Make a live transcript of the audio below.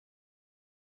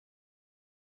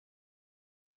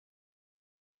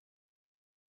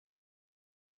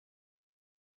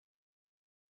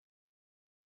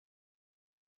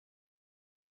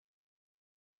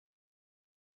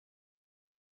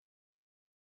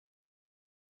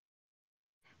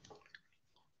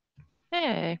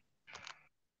Hey,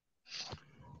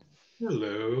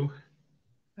 Hello.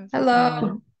 how's it Hello.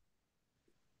 going?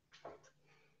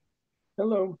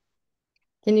 Hello.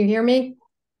 Can you hear me?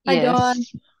 Hi, Dawn.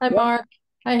 Yes. Hi, Yep. Mark.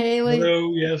 Hi, Haley.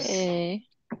 Hello, yes. Hey,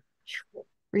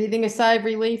 Breathing a sigh of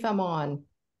relief. I'm on.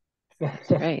 that's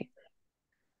right.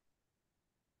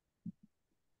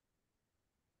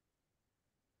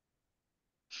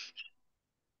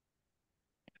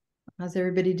 How's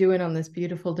everybody doing on this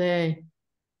beautiful day?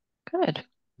 Good.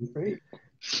 Great.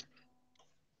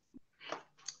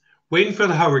 Waiting for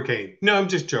the hurricane. No, I'm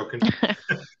just joking.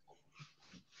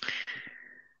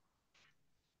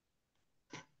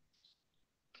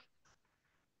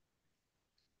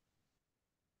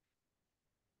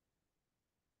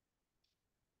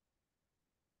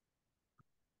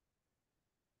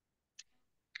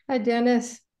 Hi,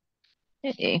 Dennis.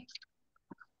 Hey,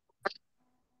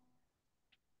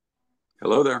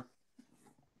 Hello there.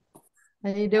 How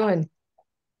you doing?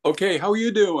 Okay, how are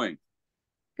you doing?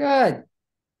 Good.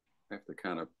 I have to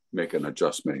kind of make an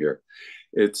adjustment here.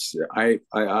 I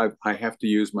have to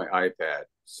use my iPad,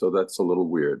 so that's a little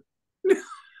weird.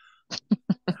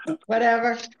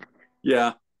 Whatever.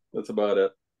 Yeah, that's about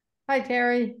it. Hi,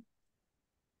 Terry.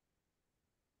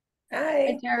 Hi,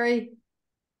 Hi. Terry.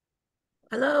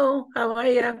 Hello. How are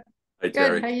you? Hi, Good.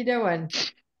 Terry. How you doing?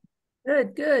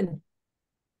 Good, good.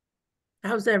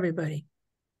 How's everybody?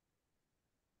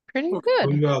 pretty Okay, good.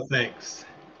 Doing well, thanks.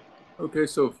 okay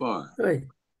so far. Good.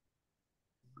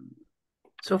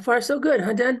 So far, so good,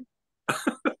 huh, Dan?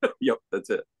 Yep, that's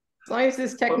it. As long as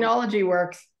this Oh, technology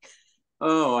works.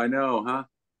 oh, I know, huh?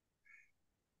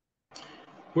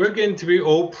 We're getting to be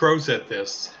old pros at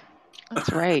this.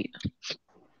 That's right.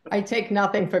 I take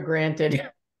nothing for granted.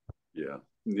 Yeah,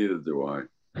 neither do I.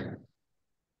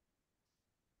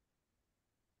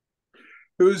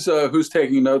 Who's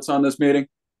taking notes on this meeting?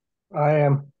 I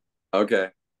am. Okay,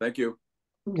 thank you.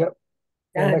 Yep.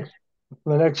 The Dan.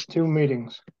 next two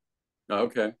meetings.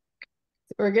 Okay.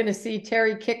 We're going to see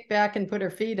Terry kick back and put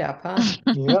her feet up, huh?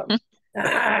 Yep.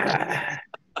 Ah.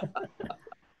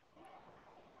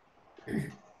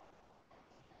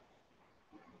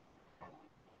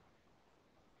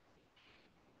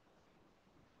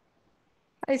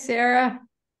 Hi, Sarah.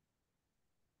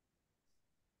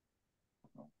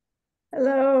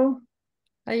 Hello.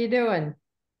 How you doing?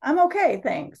 I'm okay,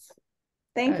 thanks.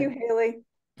 Thank you, Good. Haley.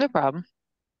 No problem.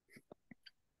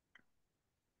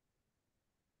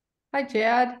 Hi,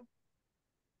 Chad.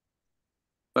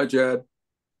 Bye, Jad.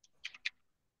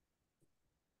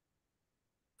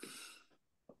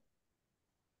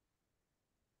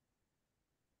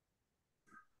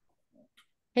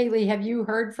 Haley, have you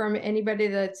heard from anybody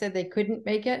that said they couldn't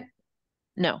make it?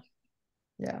 No.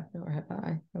 Yeah, nor have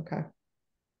I. Okay.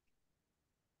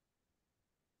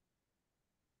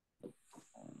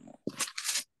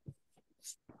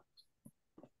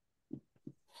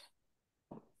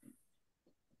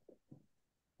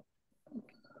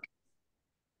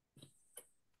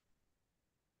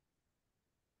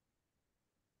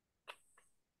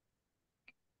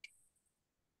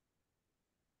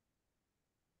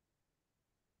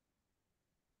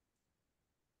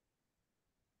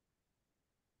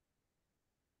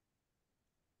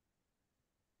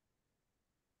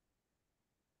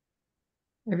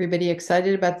 Everybody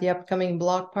excited about the upcoming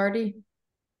block party?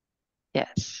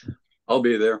 Yes. I'll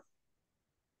be there.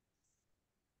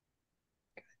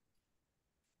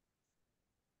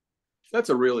 That's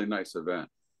a really nice event.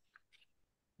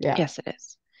 Yeah, Yes, it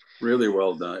is. Really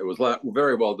well done. It was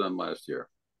very well done last year.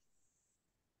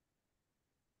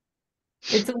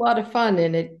 it's a lot of fun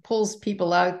and it pulls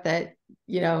people out that,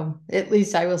 at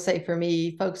least I will say for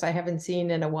me, folks I haven't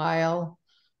seen in a while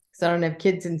because I don't have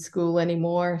kids in school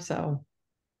anymore. So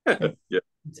it, Yeah.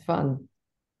 it's fun.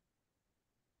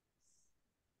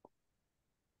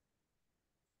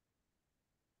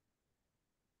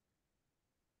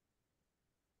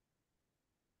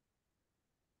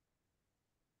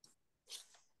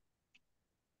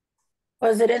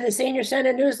 Was it in the senior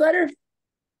center newsletter?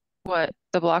 What,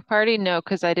 the block party? No,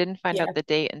 because I didn't find out Yeah. the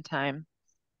date and time.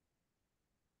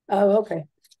 Oh, okay.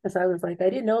 Because I was like, I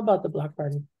didn't know about the block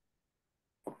party.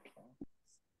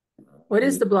 What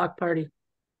is the block party?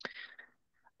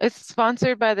 It's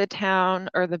sponsored by the town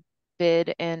or the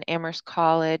bid in Amherst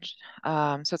College.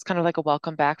 So it's kind of like a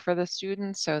welcome back for the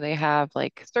students. So they have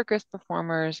like circus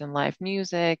performers and live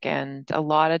music, and a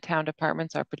lot of town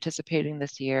departments are participating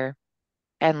this year.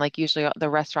 And like usually the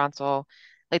restaurants will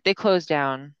like they close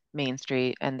down Main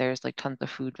Street and there's like tons of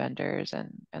food vendors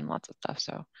and lots of stuff.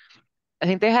 So I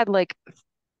think they had like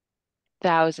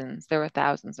thousands. There were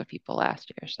thousands of people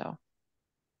last year. So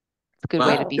it's a good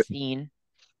way to Wow. be seen.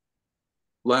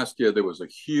 last year there was a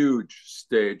huge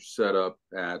stage set up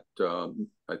at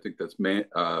I think that's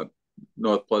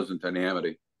North Pleasant and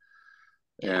Amity,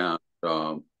 and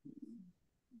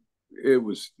it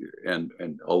was and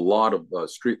a lot of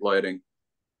street lighting,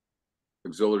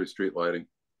 auxiliary street lighting,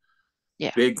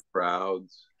 Yeah. big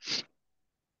crowds,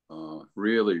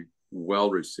 really well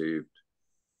received.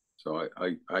 So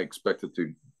I expect it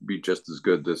to be just as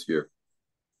good this year.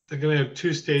 They're going to have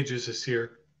 2 stages this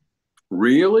year.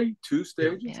 Really? 2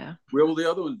 stages? Yeah. Where will the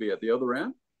other one be? At the other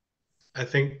end? I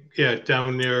think, yeah,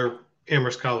 down near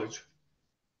Amherst College.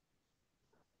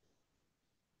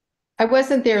 I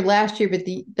wasn't there last year, but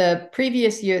the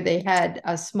previous year they had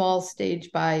a small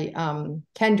stage by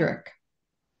Kendrick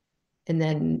and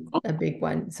then a big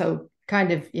one. So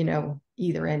kind of,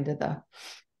 either end of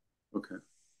Okay.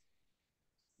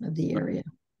 the area.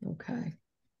 Okay.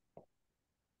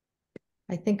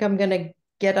 I think I'm going to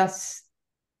get us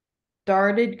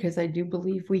started because I do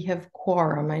believe we have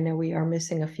quorum. I know we are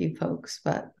missing a few folks,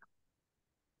 but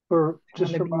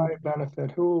Just for my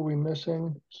benefit, who are we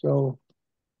missing? So,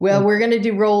 well, we're going to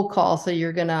do roll call. So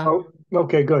you're going to, oh,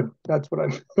 okay, good. That's what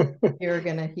I'm. you're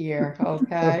going to hear.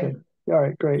 Okay. Okay. All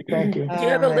right, great. Thank you. Do you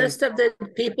have a All right. list of the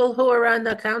people who are on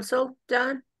the council,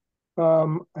 Don?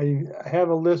 I have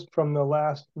a list from the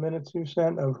last minutes you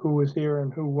sent of who was here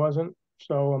and who wasn't.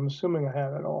 So I'm assuming I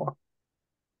have it all.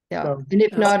 Yeah. So, And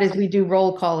if not, as we do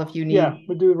roll call if you need. yeah,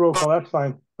 we do the roll call. That's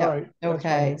fine. All Yeah. right. That's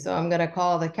Okay. fine. So I'm going to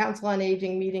call the Council on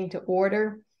Aging meeting to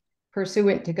order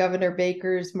pursuant to Governor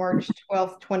Baker's March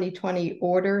 12th, 2020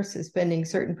 order suspending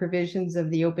certain provisions of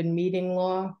the open meeting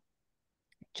law,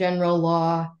 general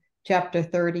law, chapter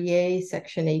 30A,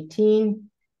 section 18.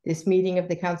 This meeting of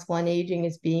the Council on Aging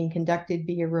is being conducted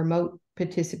via remote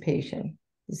participation.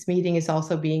 This meeting is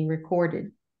also being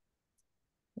recorded.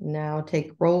 Now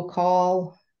take roll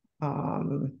call.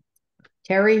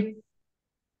 Terry?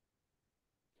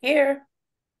 Here.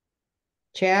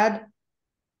 Chad?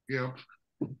 Yeah.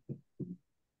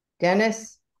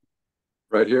 Dennis?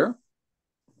 Right here?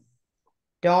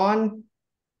 Dawn?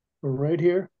 We're right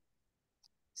here.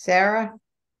 Sarah?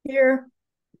 Here.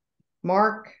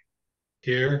 Mark?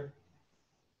 Here.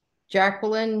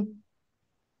 Jacqueline?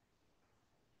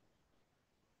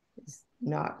 Is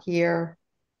not here.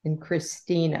 And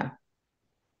Christina,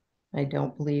 I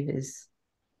don't believe is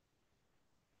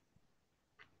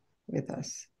with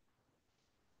us.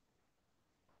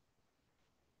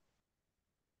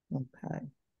 Okay.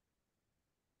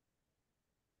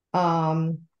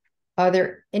 Are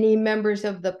there any members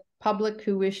of the public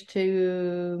who wish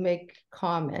to make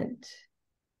comment?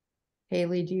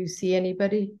 Haley, do you see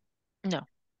anybody? No.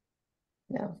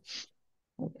 No.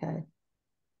 Okay.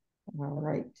 All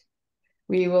right.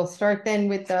 We will start then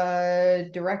with the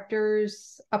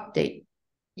director's update.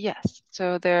 Yes.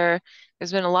 So there's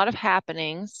been a lot of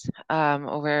happenings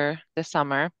over the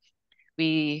summer.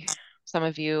 Some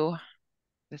of you,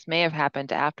 this may have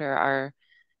happened after our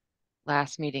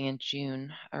last meeting in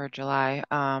June or July.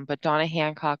 But Donna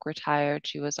Hancock retired.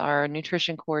 She was our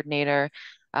nutrition coordinator.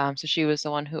 So she was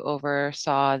the one who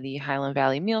oversaw the Highland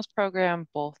Valley Meals Program,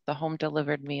 both the home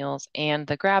delivered meals and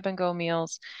the grab and go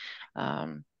meals.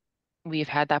 We've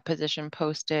had that position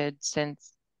posted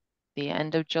since the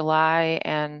end of July,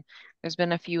 and there's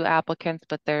been a few applicants,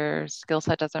 but their skill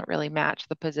set doesn't really match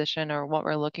the position or what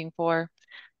we're looking for.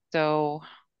 So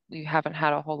we haven't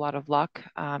had a whole lot of luck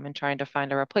in trying to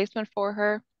find a replacement for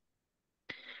her.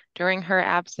 During her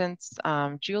absence,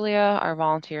 Julia, our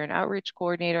volunteer and outreach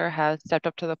coordinator, has stepped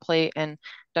up to the plate and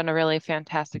done a really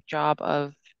fantastic job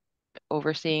of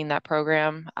overseeing that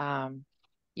program.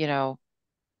 You know,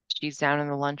 she's down in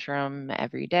the lunchroom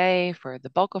every day for the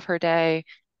bulk of her day,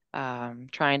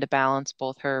 trying to balance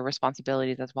both her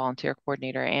responsibilities as volunteer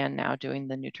coordinator and now doing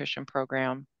the nutrition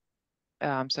program.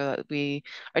 So that we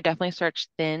are definitely stretched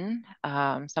thin.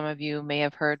 Some of you may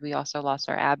have heard we also lost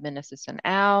our admin assistant,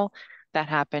 Al. That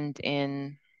happened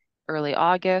in early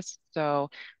August. So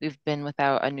we've been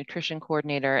without a nutrition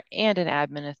coordinator and an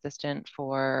admin assistant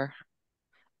for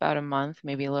about a month,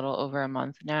 maybe a little over a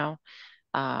month now.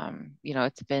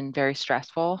 It's been very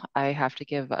stressful. I have to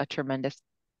give a tremendous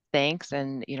thanks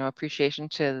and, appreciation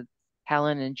to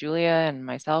Helen and Julia and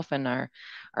myself and our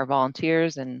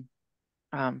volunteers and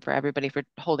for everybody for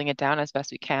holding it down as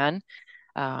best we can.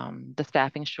 The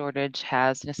staffing shortage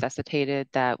has necessitated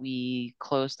that we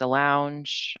close the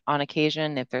lounge on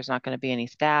occasion if there's not going to be any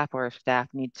staff or if staff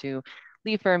need to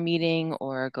leave for a meeting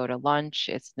or go to lunch.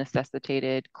 It's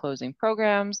necessitated closing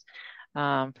programs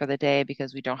for the day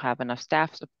because we don't have enough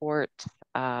staff support.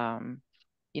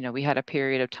 We had a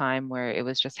period of time where it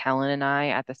was just Helen and I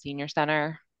at the senior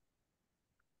center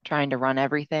trying to run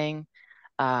everything.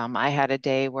 I had a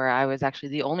day where I was actually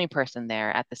the only person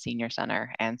there at the senior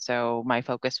center. And so my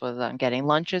focus was on getting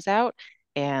lunches out,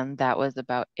 and that was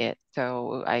about it.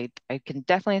 So I can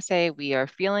definitely say we are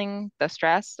feeling the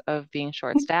stress of being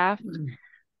short-staffed,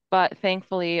 but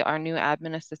thankfully our new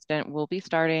admin assistant will be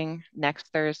starting next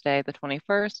Thursday, the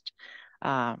 21st.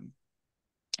 Um,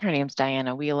 Her name's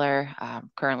Diana Wheeler.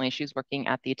 Currently, she's working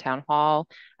at the town hall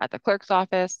at the clerk's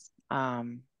office.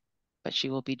 But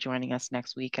she will be joining us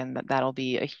next week, and that'll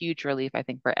be a huge relief, I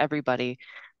think, for everybody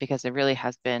because it really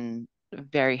has been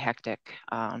very hectic,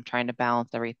 trying to balance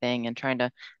everything and trying to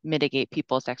mitigate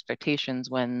people's expectations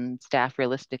when staff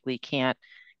realistically can't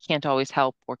always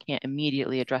help or can't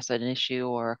immediately address an issue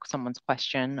or someone's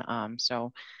question.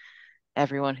 So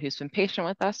everyone who's been patient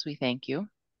with us, we thank you.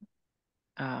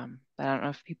 I don't know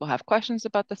if people have questions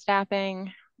about the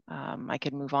staffing. I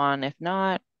could move on if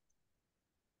not.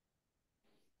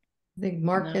 I think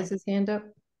Mark No. has his hand up.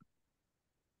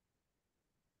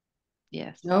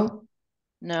 Yes. No?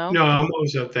 No? No, I'm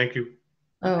always up. Thank you.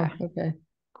 Oh, Okay, okay.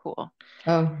 cool.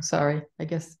 Oh, sorry. I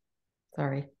guess,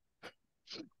 sorry.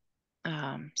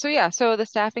 So yeah, so the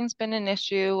staffing's been an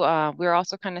issue. We're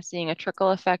also kind of seeing a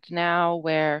trickle effect now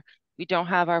where we don't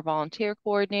have our volunteer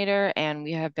coordinator and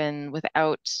we have been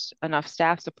without enough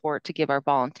staff support to give our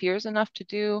volunteers enough to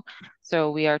do.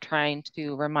 So we are trying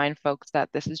to remind folks that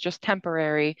this is just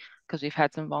temporary because we've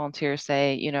had some volunteers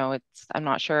say, I'm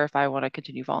not sure if I want to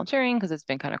continue volunteering because it's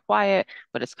been kind of quiet,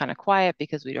 but it's kind of quiet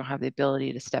because we don't have the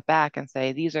ability to step back and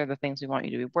say, these are the things we want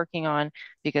you to be working on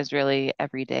because really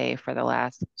every day for the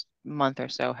last month or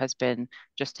so has been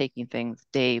just taking things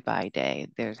day by day.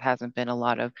 There hasn't been a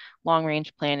lot of long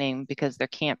range planning because there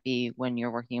can't be when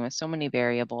you're working with so many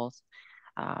variables.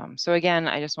 So again,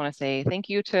 I just want to say thank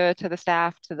you to the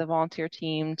staff, to the volunteer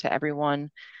team, to everyone.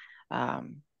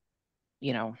 Um,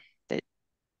 you know, that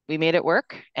we made it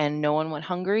work and no one went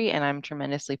hungry, and I'm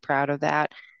tremendously proud of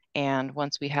that. And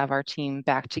once we have our team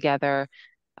back together,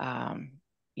 um,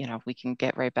 we can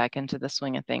get right back into the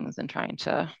swing of things and trying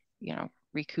to,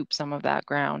 recoup some of that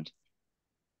ground.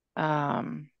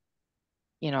 Um,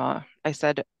 I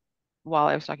said while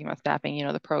I was talking about staffing,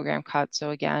 the program cut.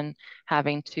 So again,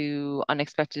 having to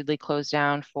unexpectedly close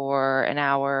down for an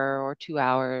hour or 2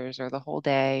 hours or the whole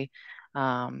day.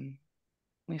 Um,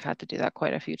 we've had to do that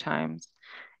quite a few times.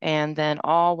 And then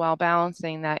all while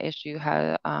balancing that issue,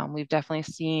 we've definitely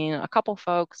seen a couple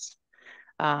folks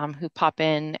who pop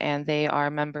in and they are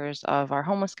members of our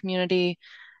homeless community.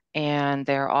 And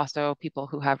there are also people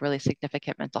who have really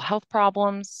significant mental health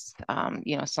problems,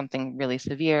 something really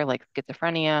severe like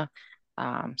schizophrenia.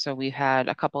 So we've had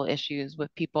a couple issues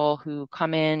with people who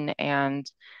come in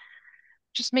and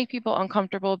just make people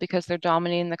uncomfortable because they're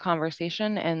dominating the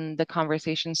conversation and the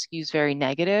conversation skews very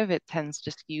negative. It tends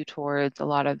to skew towards a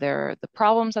lot of the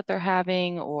problems that they're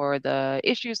having or the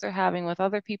issues they're having with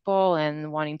other people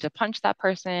and wanting to punch that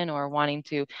person or wanting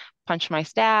to punch my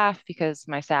staff because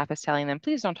my staff is telling them,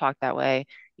 please don't talk that way.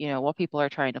 While people are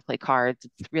trying to play cards,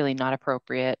 it's really not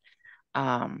appropriate.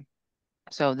 Um,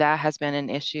 so that has been an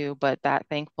issue, but that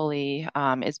thankfully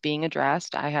is being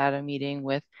addressed. I had a meeting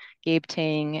with Gabe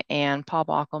Ting and Paul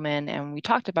Bockelman, and we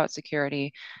talked about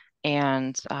security.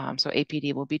 And so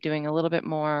APD will be doing a little bit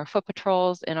more foot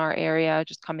patrols in our area,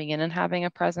 just coming in and having a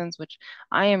presence, which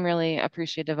I am really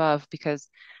appreciative of because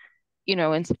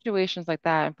in situations like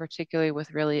that, and particularly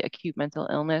with really acute mental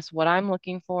illness, what I'm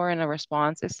looking for in a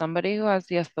response is somebody who has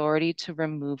the authority to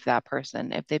remove that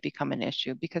person if they become an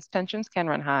issue, because tensions can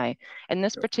run high. And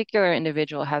this particular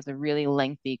individual has a really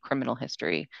lengthy criminal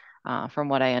history, from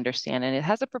what I understand, and it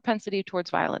has a propensity towards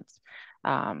violence.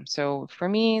 So for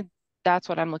me, that's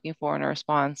what I'm looking for in a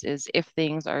response is if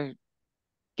things are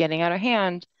getting out of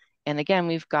hand. And again,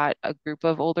 we've got a group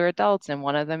of older adults, and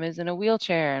one of them is in a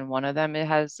wheelchair, and one of them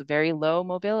has very low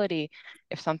mobility.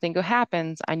 If something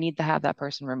happens, I need to have that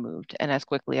person removed and as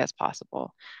quickly as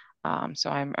possible.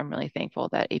 So I'm really thankful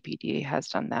that APD has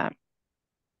done that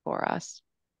for us.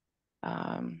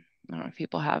 I don't know if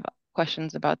people have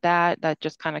questions about that. That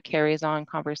just kind of carries on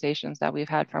conversations that we've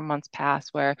had from months past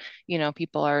where,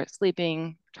 people are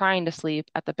sleeping, trying to sleep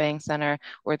at the bank center,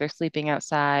 or they're sleeping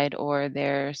outside, or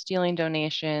they're stealing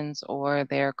donations, or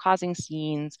they're causing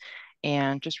scenes,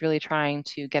 and just really trying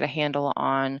to get a handle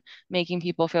on making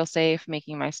people feel safe,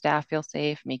 making my staff feel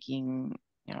safe, making,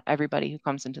 everybody who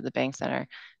comes into the bank center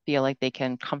feel like they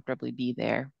can comfortably be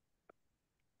there.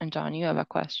 And John, you have a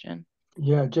question.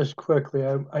 Yeah, just quickly,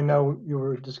 I know you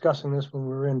were discussing this when we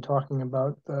were in talking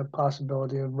about the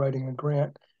possibility of writing a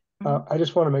grant. I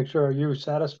just want to make sure, are you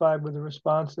satisfied with the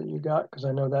response that you got? Because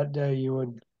I know that day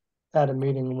you had a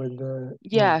meeting with the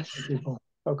Yes. people.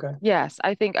 Okay, Yes,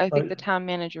 I think but, the town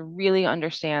manager really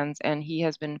understands, and he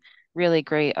has been really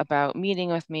great about meeting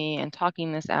with me and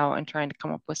talking this out and trying to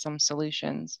come up with some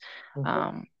solutions. okay,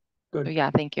 Um, so good. yeah,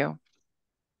 thank you.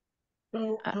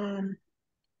 So, Uh,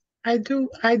 I do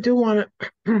want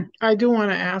to, I do want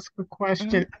to ask a mhm,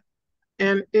 question,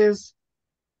 and is,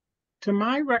 to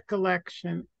my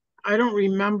recollection, I don't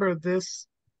remember this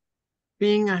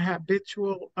being a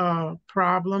habitual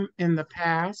problem in the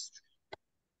past,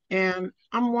 and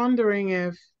I'm wondering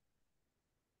if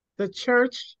the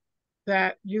church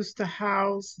that used to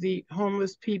house the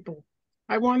homeless people,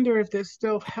 I wonder if they're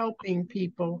still helping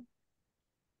people.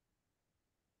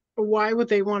 Why would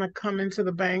they want to come into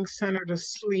the bank center to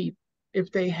sleep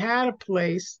if they had a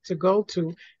place to go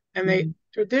to? And they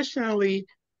traditionally,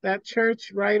 that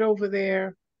church right over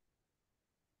there,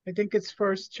 I think it's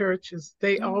First Churches,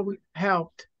 they mhm. always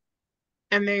helped.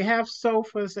 And they have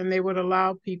sofas and they would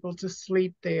allow people to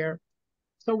sleep there.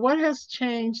 So, what has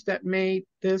changed that made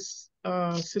this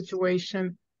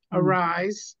situation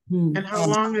arise? And how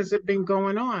long has it been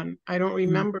going on? I don't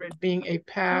remember it being in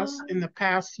the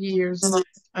past years,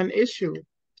 an issue.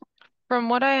 From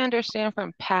what I understand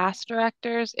from past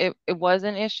directors, it was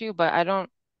an issue, but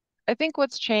I think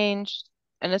what's changed,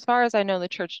 and as far as I know, the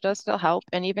church does still help,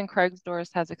 and even Craig's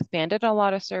Doors has expanded a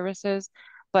lot of services.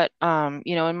 But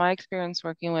in my experience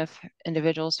working with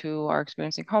individuals who are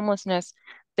experiencing homelessness,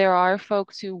 there are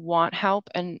folks who want help,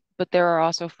 and but there are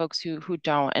also folks who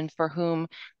don't, and for whom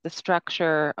the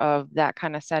structure of that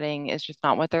kind of setting is just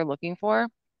not what they're looking for.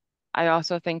 I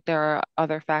also think there are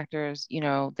other factors,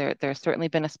 there's certainly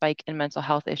been a spike in mental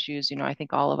health issues. I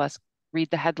think all of us read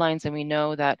the headlines and we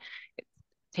know that it's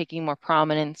taking more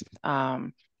prominence.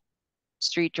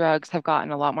 Street drugs have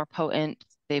gotten a lot more potent.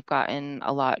 They've gotten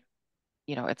a lot,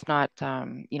 it's not,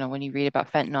 when you read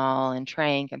about fentanyl and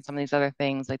trank and some of these other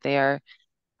things, like they are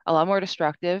a lot more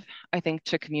destructive, I think,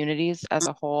 to communities as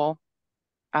a whole.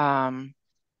 Um,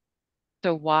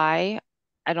 So why?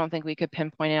 I don't think we could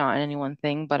pinpoint it on any one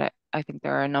thing, but I think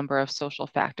there are a number of social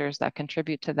factors that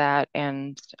contribute to that.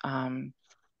 And,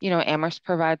 Amherst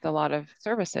provides a lot of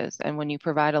services. And when you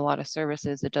provide a lot of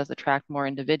services, it does attract more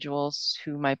individuals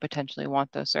who might potentially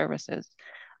want those services.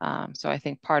 So I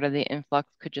think part of the influx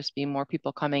could just be more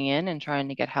people coming in and trying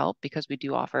to get help because we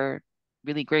do offer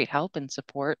really great help and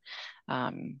support,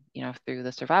 through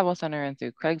the Survival Center and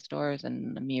through Craig's Doors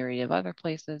and a myriad of other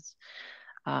places.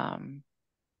 Um,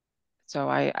 so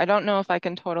I don't know if I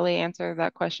can totally answer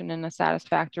that question in a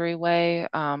satisfactory way,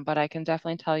 but I can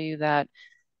definitely tell you that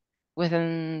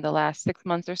within the last 6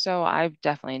 months or so, I've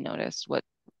definitely noticed what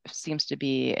seems to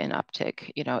be an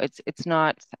uptick. It's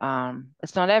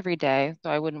not every day, so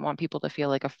I wouldn't want people to feel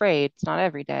like afraid. It's not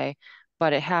every day,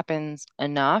 but it happens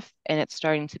enough, and it's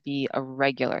starting to be a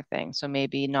regular thing. So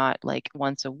maybe not like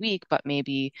once a week, but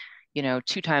maybe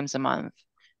 2 times a month,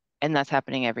 and that's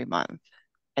happening every month,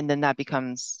 and then that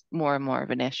becomes more and more of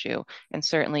an issue. And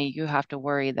certainly you have to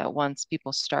worry that once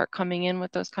people start coming in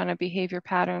with those kind of behavior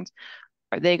patterns,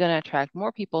 are they going to attract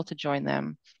more people to join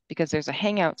them? Because there's a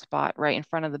hangout spot right in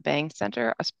front of the Bang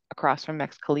Center across from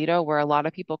Mexcalito where a lot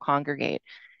of people congregate.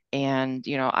 And,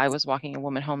 I was walking a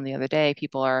woman home the other day.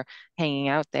 People are hanging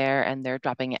out there and they're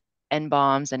dropping N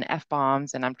bombs and F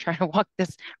bombs. And I'm trying to walk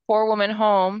this poor woman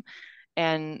home.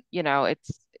 And,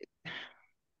 it's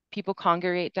people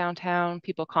congregate downtown,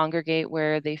 people congregate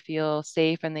where they feel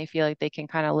safe and they feel like they can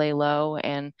kind of lay low.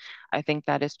 And I think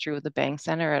that is true of the Bank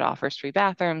Center. It offers free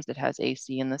bathrooms, it has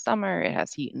AC in the summer, it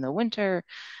has heat in the winter.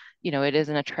 It is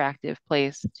an attractive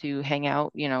place to hang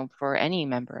out, for any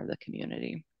member of the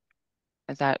community.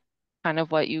 Is that kind of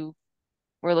what you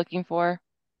were looking for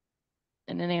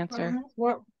in an answer?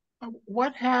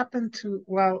 What happened to,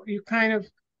 well, you kind of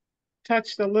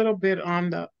touched a little bit on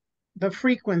the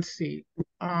frequency.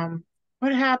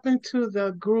 What happened to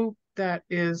the group that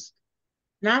is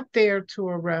not there to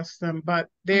arrest them, but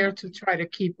there Mhm. to try to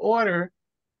keep order?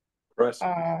 Press.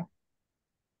 Uh,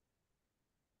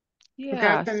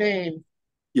 Forgot the Yes. name.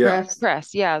 Yeah. Press.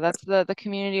 Press, yeah, that's the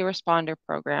community responder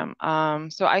program.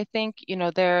 So I think,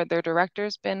 their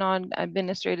director's been on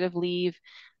administrative leave.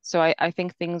 So I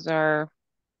think things are,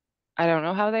 I don't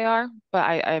know how they are, but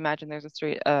I imagine there's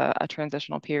a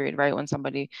transitional period, right?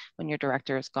 When your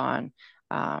director is gone.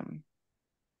 Um,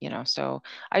 so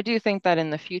I do think that in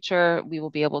the future we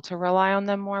will be able to rely on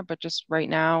them more, but just right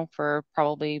now, for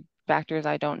probably factors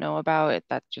I don't know about it,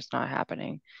 that's just not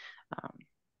happening. Um,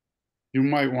 You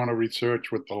might want to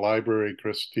research with the library,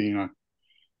 Christina.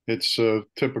 It's a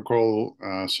typical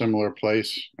similar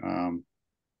place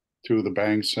to the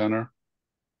Bang Center.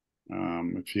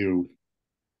 If you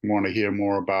want to hear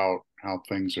more about how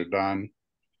things are done,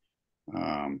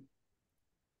 um,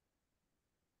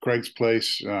 Craig's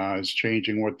Place is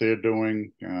changing what they're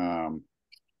doing.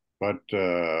 But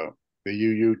the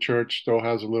UU Church still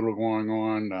has a little going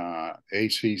on.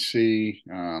 ACC,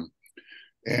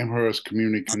 Amherst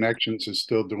Community Connections is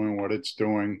still doing what it's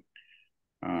doing.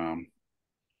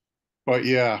 But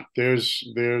yeah, there's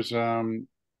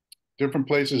different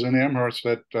places in Amherst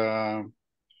that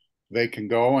they can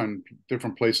go, and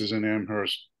different places in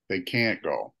Amherst they can't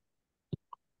go.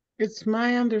 It's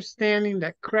my understanding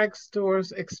that Craig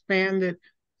stores expanded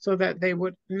so that they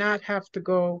would not have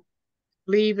to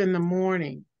leave in the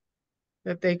morning,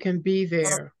 that they can be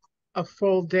there a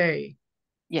full day.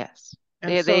 Yes.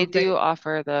 And They so do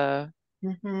offer the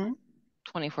Mhm.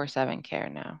 24/7 care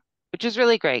now, which is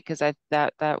really great because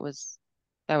that was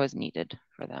needed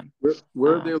for them.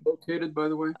 Where are they located, by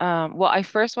the way? Well, I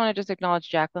first want to just acknowledge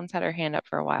Jacqueline's had her hand up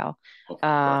for a while.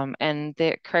 And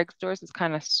the Craig stores is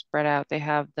kind of spread out.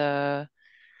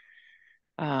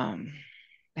 Um,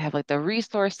 they have like the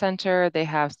resource center. They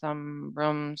have some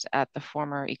rooms at the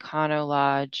former Econo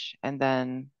Lodge, and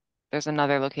then there's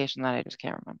another location that I just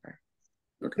can't remember.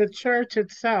 The church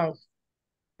itself,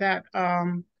 that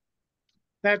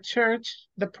that church,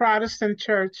 the Protestant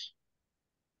church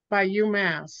by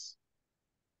UMass.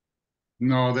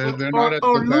 No, they're not at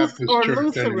the Baptist church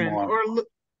Lutheran anymore.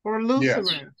 or Yes,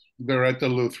 Lutheran. they're at the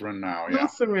Lutheran now. Yeah.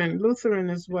 Lutheran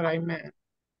is what I meant.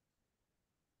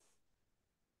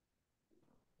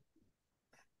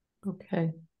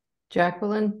 Okay.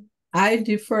 Jacqueline? I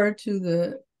defer to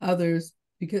the others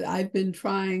because I've been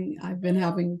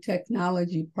having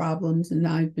technology problems and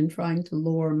I've been trying to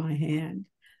lower my hand.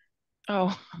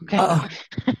 Oh, okay.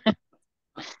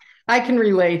 I can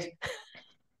relate.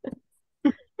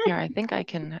 Here, I think I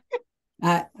can.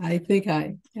 I think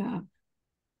yeah. Did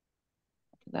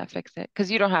that fix it? Because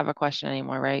you don't have a question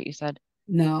anymore, right? You said.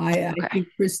 No, I think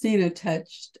Christina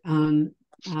touched on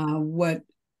what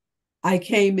I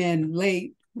came in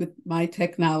late with my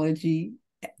technology,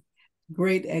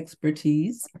 great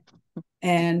expertise.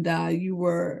 And you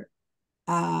were,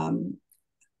 I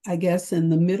guess, in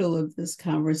the middle of this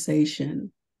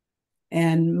conversation.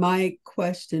 And my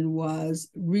question was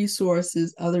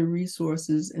other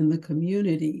resources in the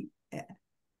community.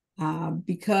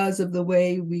 Because of the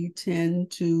way we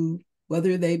tend to,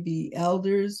 whether they be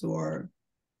elders or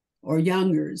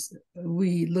youngers,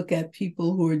 we look at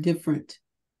people who are different,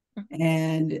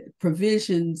 and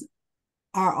provisions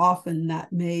are often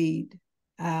not made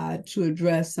to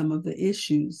address some of the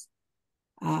issues.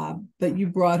 But you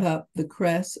brought up the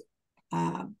CRESS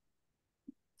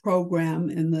program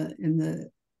in the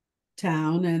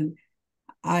town, and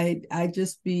I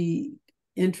just be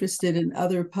interested in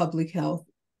other public health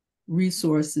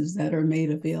resources that are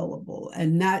made available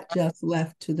and not just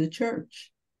left to the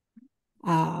church.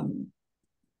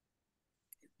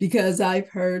 Because I've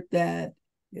heard that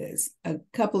a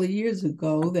couple of years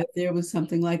ago that there was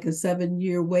something like a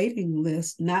 7-year waiting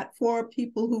list, not for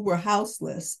people who were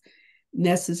houseless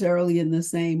necessarily in the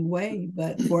same way,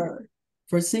 but for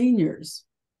seniors.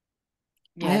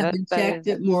 Yeah, I haven't checked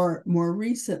it more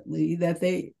recently that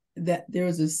there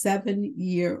was a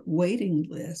 7-year waiting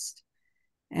list.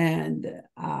 And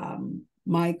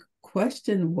my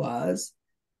question was,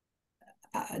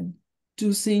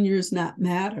 do seniors not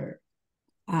matter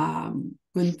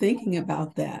when thinking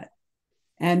about that?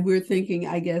 And we're thinking,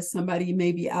 I guess, somebody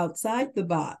maybe outside the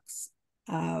box.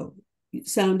 It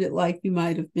sounded like you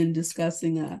might have been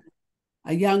discussing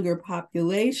a younger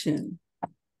population,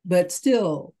 but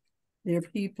still, they're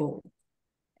people.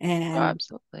 And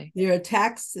absolutely. there are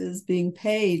taxes being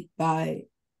paid by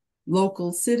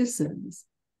local citizens.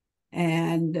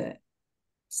 And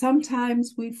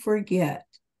sometimes we forget.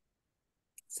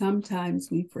 And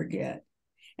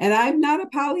I'm not a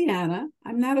Pollyanna.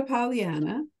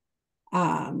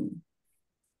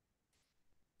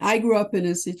 I grew up in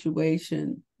a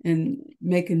situation in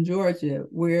Macon, Georgia,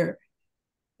 where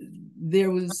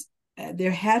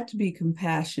there had to be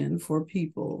compassion for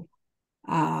people.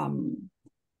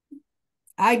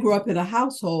 I grew up in a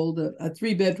household, a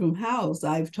 3-bedroom house.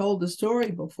 I've told the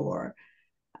story before,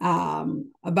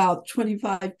 about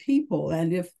 25 people.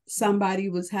 And if somebody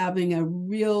was having a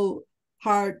real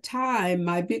hard time,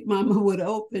 my big mama would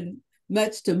open,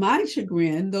 much to my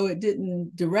chagrin, though it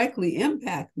didn't directly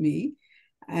impact me.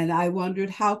 And I wondered,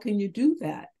 how can you do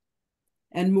that?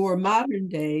 And more modern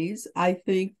days, I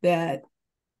think that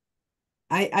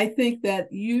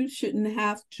you shouldn't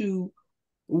have to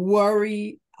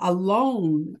worry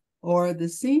alone or the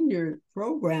senior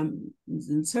programs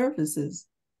and services.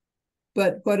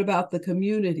 But what about the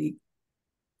community?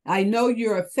 I know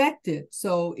you're affected,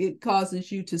 so it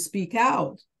causes you to speak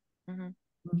out. Mm-hmm.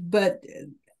 But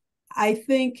I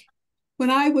think when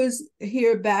I was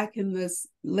here back in the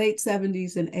late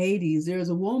 70s and 80s, there was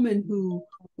a woman who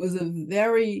was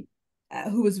very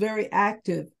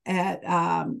active at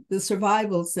the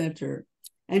Survival Center.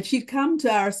 And she'd come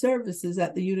to our services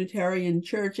at the Unitarian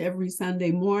Church every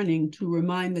Sunday morning to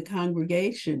remind the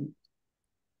congregation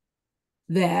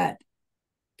that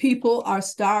people are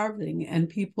starving and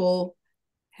people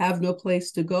have no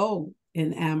place to go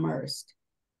in Amherst.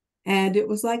 And it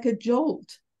was like a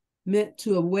jolt meant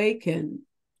to awaken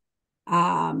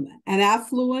an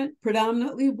affluent,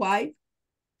 predominantly white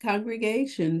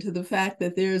congregation to the fact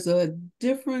that there's a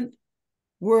different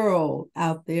world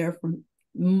out there for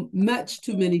much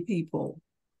too many people.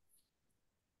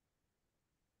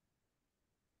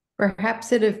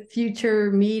 Perhaps at a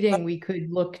future meeting, we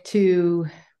could look to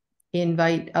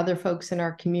invite other folks in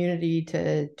our community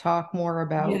to talk more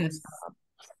about Yes.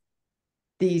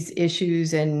 These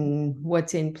issues and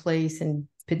what's in place, and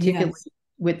particularly Yes.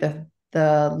 with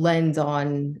the lens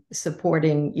on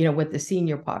supporting, what the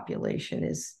senior population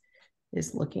is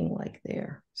looking like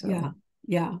there. So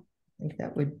yeah, I think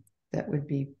that would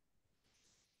be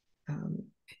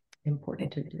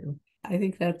important to do. I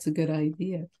think that's a good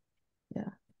idea. Yeah.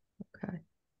 Okay.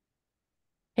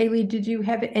 Haley, did you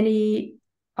have any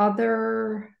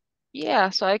other? Yeah,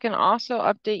 so I can also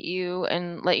update you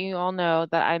and let you all know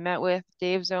that I met with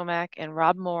Dave Zomack and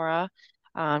Rob Mora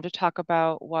to talk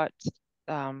about what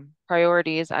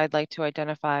priorities I'd like to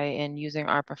identify in using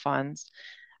ARPA funds.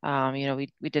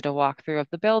 We did a walkthrough of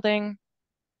the building,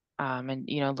 and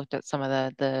looked at some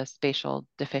of the spatial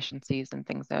deficiencies and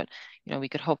things that we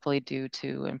could hopefully do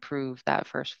to improve that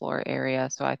first floor area.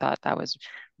 So I thought that was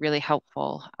really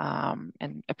helpful,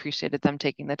 and appreciated them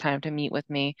taking the time to meet with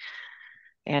me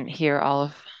and hear all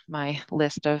of my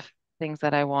list of things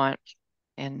that I want.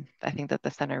 And I think that the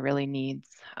center really needs,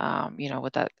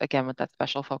 with that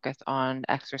special focus on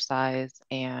exercise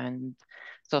and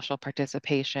social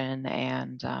participation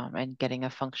and getting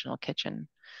a functional kitchen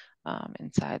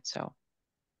inside. So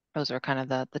those are kind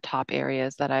of the top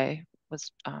areas that I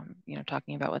was,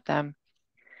 talking about with them.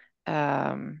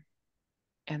 Um,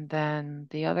 and then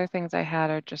the other things I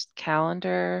had are just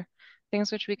calendar things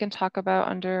which we can talk about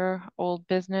under old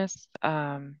business.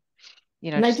 Can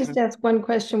I Just just ask one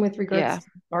question with regards yeah. to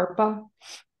ARPA?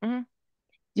 Mhm.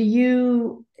 Do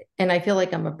you, and I feel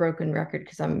like I'm a broken record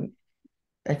because I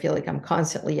feel like I'm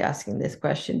constantly asking this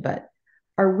question, but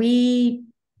are we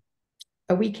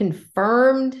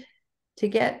confirmed to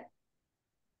get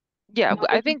Yeah, I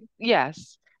money? think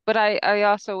yes. But I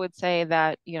also would say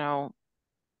that, in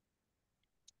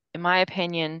my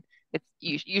opinion,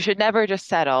 you should never just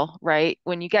settle, right?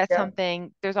 When you get Yeah.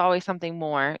 something, there's always something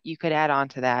more you could add on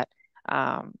to that.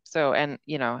 So and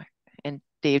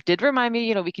Dave did remind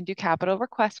me, we can do capital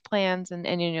request plans and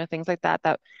things like that.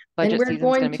 That And budget we're season's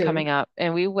going going to be to. coming up,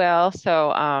 and we will.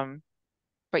 So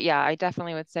but yeah, I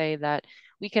definitely would say that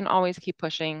we can always keep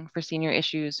pushing for senior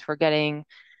issues, for getting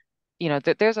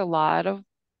there's a lot of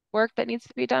work that needs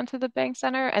to be done to the bank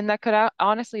center, and that could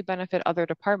honestly benefit other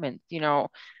departments.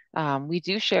 We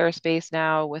do share a space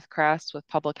now with Crest, with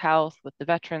public health, with the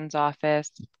Veterans Office,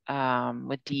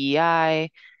 with DEI.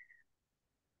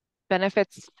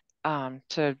 Benefits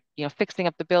to fixing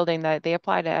up the building, that they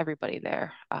apply to everybody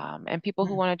there, and people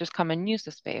who want to just come and use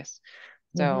the space.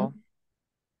 So,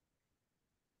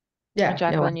 Yeah, no,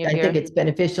 Jacqueline, you I have think your it's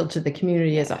beneficial to the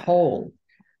community as a yeah, whole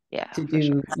yeah, to for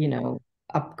sure. do,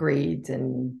 upgrades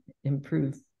and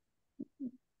improve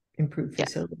Yeah.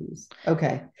 facilities.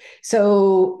 Okay.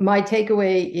 So my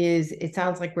takeaway is it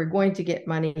sounds like we're going to get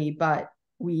money, but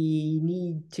we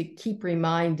need to keep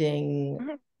reminding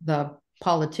Mhm. the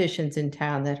politicians in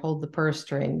town that hold the purse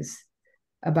strings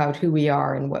about who we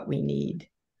are and what we need.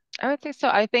 I would say so.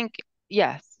 I think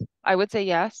yes. I would say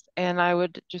yes, and I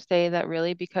would just say that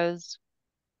really because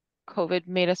COVID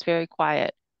made us very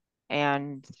quiet,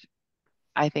 and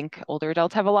I think older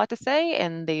adults have a lot to say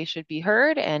and they should be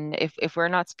heard. And if we're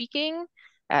not speaking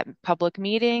at public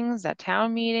meetings, at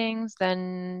town meetings,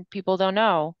 then people don't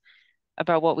know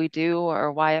about what we do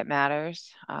or why it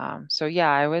matters. So yeah,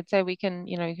 I would say we can,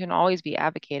 you can always be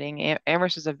advocating.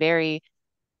 Amherst is a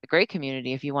great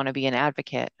community if you want to be an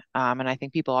advocate. And I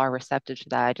think people are receptive to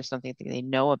that. I just don't think they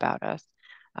know about us.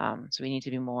 So we need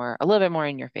to be a little bit more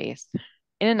in your face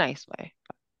in a nice way.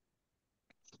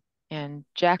 And Do we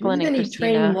Jacqueline have and any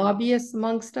trained Christina, lobbyists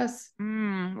amongst us?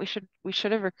 we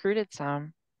should have recruited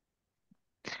some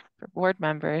for board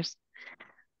members.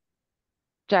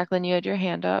 Jacqueline, you had your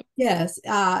hand up. Yes,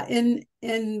 in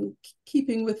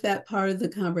keeping with that part of the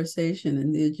conversation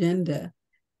and the agenda,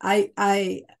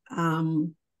 I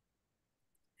I'm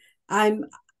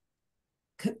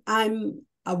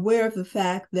aware of the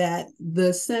fact that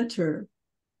the center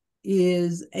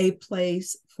is a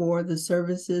place for the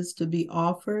services to be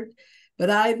offered. But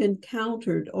I've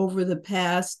encountered over the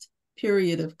past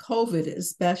period of COVID,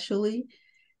 especially,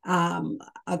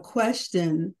 a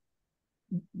question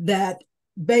that,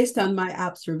 based on my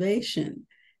observation,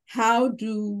 how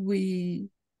do we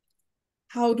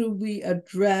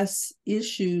address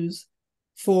issues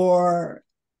for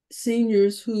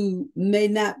seniors who may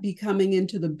not be coming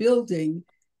into the building,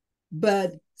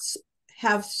 but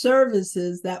have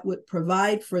services that would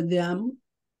provide for them,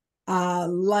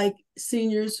 like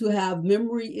seniors who have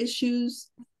memory issues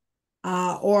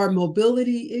or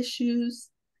mobility issues,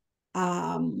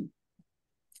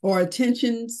 or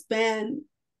attention span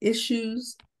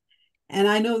issues. And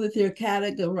I know that they're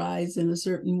categorized in a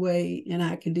certain way in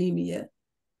academia,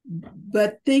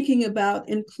 but thinking about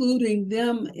including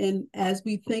them in as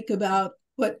we think about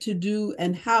what to do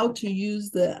and how to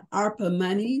use the ARPA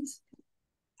monies,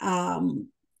 how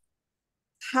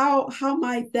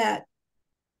might that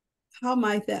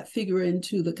figure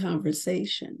into the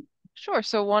conversation? Sure.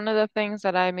 So one of the things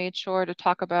that I made sure to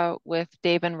talk about with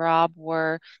Dave and Rob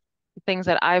were things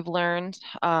that I've learned,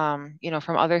 from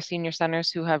other senior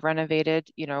centers who have renovated,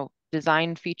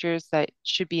 design features that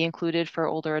should be included for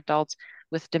older adults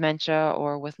with dementia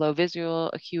or with low visual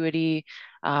acuity.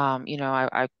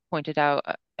 I pointed out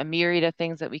a myriad of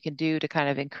things that we can do to kind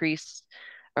of increase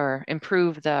or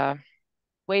improve the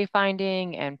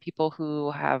wayfinding and people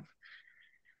who have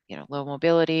low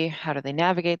mobility, how do they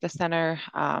navigate the center?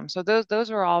 So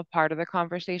those are all part of the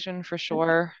conversation for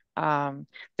sure.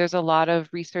 There's a lot of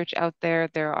research out there.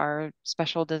 There are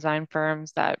special design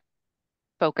firms that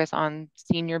focus on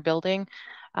senior building,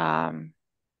 of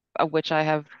which I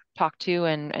have talked to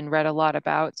and read a lot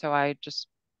about. So I just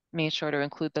made sure to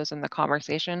include those in the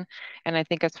conversation. And I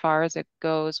think as far as it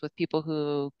goes with people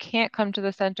who can't come to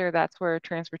the center, that's where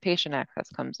transportation access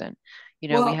comes in. We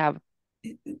Well, have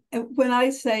when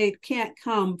I say can't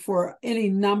come for any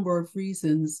number of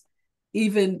reasons,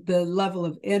 even the level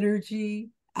of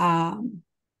energy,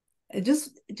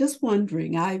 just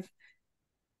wondering. I've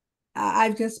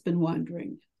just been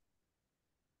wondering.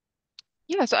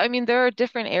 Yeah, so I mean, there are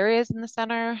different areas in the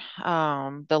center.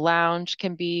 The lounge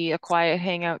can be a quiet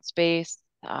hangout space.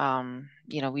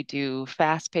 We do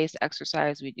fast-paced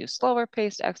exercise, we do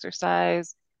slower-paced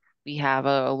exercise. We have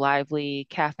a lively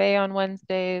cafe on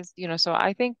Wednesdays, so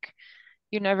I think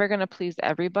you're never going to please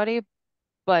everybody,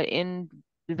 but in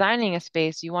designing a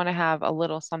space, you want to have a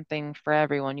little something for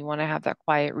everyone. You want to have that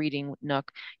quiet reading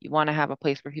nook. You want to have a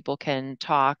place where people can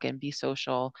talk and be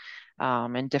social,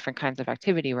 and different kinds of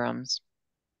activity rooms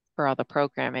for all the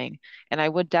programming. And I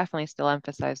would definitely still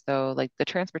emphasize though, like the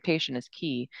transportation is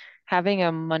key. Having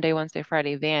a Monday, Wednesday,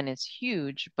 Friday van is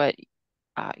huge, but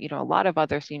a lot of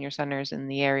other senior centers in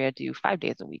the area do 5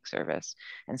 days a week service,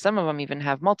 and some of them even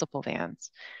have multiple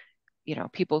vans.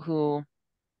 People who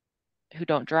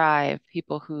don't drive,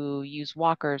 people who use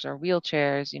walkers or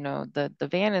wheelchairs, the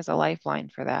van is a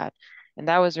lifeline for that. And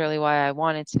that was really why I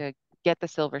wanted to get the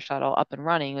Silver Shuttle up and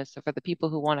running, is so for the people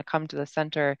who want to come to the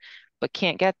center but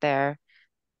can't get there,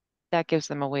 that gives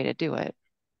them a way to do it.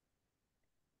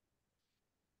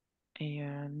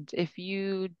 And if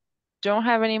you don't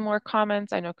have any more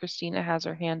comments, I know Christina has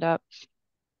her hand up.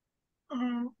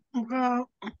 Well,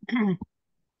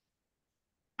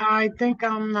 I think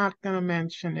I'm not going to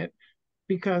mention it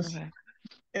because Okay.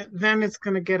 then it's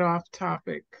going to get off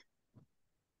topic.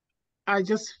 I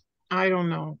don't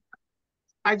know.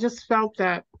 I just felt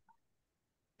that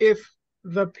if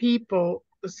the people,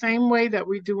 the same way that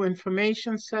we do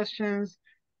information sessions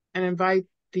and invite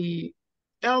the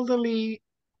elderly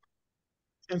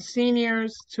and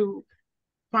seniors to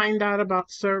find out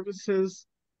about services,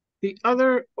 the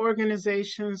other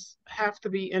organizations have to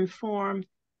be informed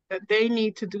that they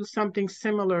need to do something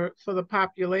similar for the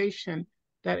population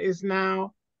that is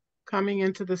now coming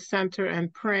into the center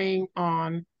and preying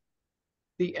on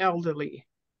the elderly.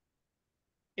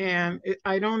 And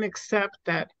I don't accept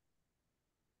that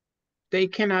they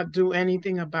cannot do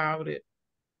anything about it.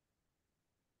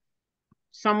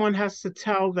 Someone has to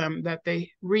tell them that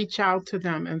they reach out to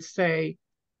them and say,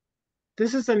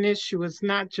 this is an issue. It's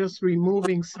not just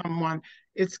removing someone,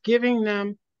 it's giving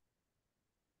them,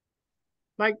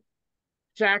 like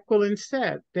Jacqueline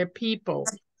said, they're people,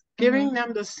 giving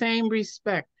them the same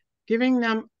respect, giving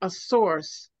them a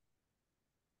source,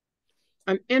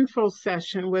 an info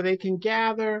session where they can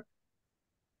gather.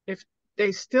 If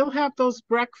they still have those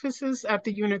breakfasts at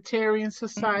the Unitarian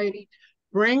Society,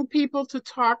 bring people to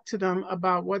talk to them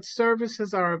about what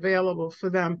services are available for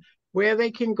them, where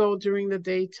they can go during the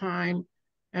daytime,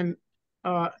 and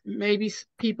maybe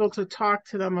people to talk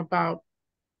to them about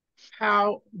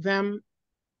how them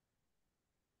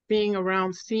being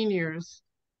around seniors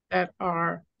that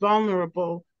are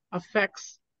vulnerable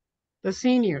affects the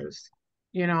seniors,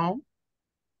 you know?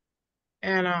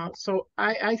 And so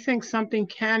I think something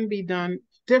can be done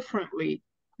differently,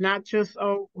 not just,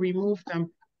 oh, remove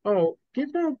them. Oh,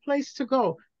 give them a place to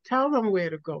go. Tell them where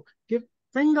to go.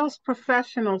 Bring those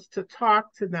professionals to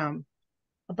talk to them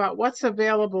about what's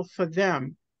available for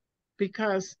them.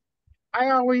 Because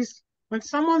I always, when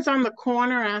someone's on the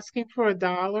corner asking for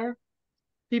 $1,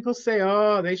 people say,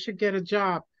 oh, they should get a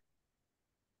job.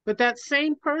 But that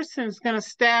same person is going to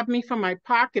stab me for my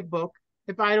pocketbook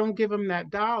if I don't give them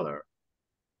that $1.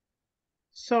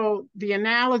 So the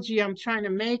analogy I'm trying to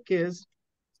make is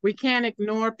we can't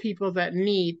ignore people that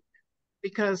need,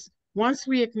 because once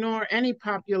we ignore any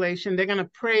population, they're going to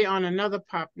prey on another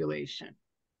population.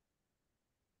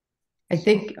 I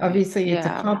think obviously it's a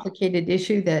Yeah. complicated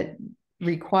issue that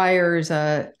requires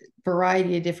a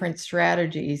variety of different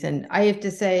strategies. And I have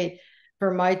to say,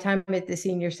 for my time at the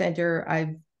senior center,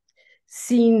 I've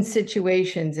seen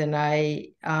situations, and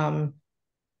I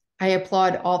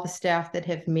applaud all the staff that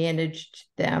have managed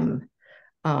them,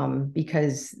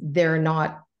 because they're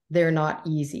not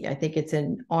easy. I think it's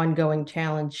an ongoing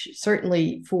challenge,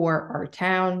 certainly for our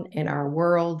town and our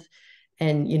world,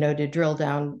 and to drill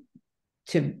down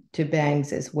to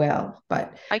bangs as well.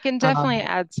 But I can definitely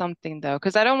add something though,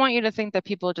 because I don't want you to think that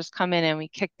people just come in and we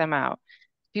kick them out.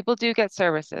 People do get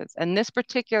services. And this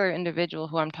particular individual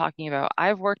who I'm talking about,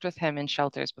 I've worked with him in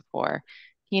shelters before.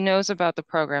 He knows about the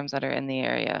programs that are in the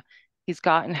area. He's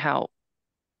gotten help.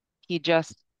 He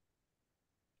just,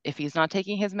 if he's not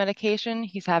taking his medication,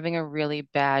 he's having a really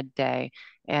bad day.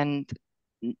 And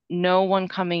no one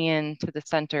coming into the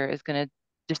center is going to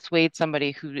dissuade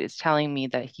somebody who is telling me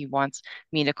that he wants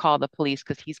me to call the police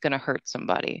because he's going to hurt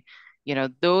somebody.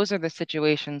 Those are the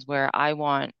situations where I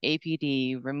want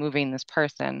APD removing this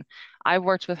person. I've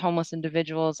worked with homeless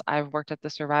individuals. I've worked at the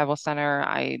survival center.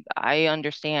 I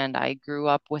understand. I grew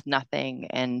up with nothing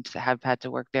and have had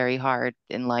to work very hard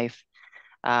in life.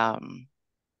 Um,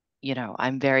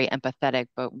 I'm very empathetic,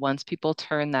 but once people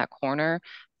turn that corner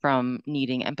from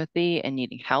needing empathy and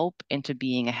needing help into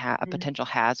being a potential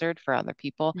hazard for other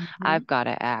people, I've got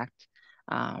to act.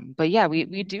 But yeah,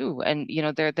 we do. And,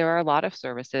 there are a lot of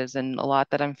services and a lot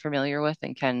that I'm familiar with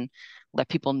and can let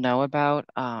people know about.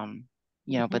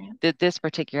 But this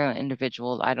particular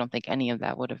individual, I don't think any of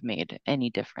that would have made any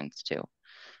difference to,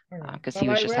 because he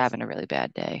Well, was just having a really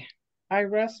bad day. I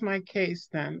rest my case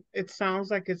then. It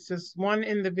sounds like it's just one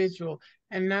individual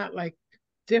and not like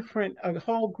a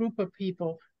whole group of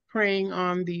people preying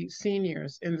on the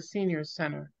seniors in the senior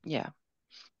center. Yeah.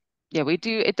 Yeah, we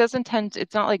do. It doesn't tend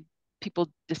it's not like people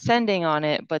descending on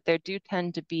it, but there do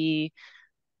tend to be,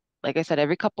 like I said,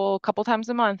 every couple times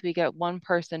a month, we get one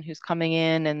person who's coming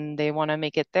in and they want to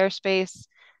make it their space,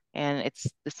 and it's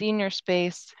the senior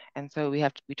space. And so we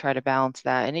try to balance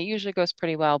that. And it usually goes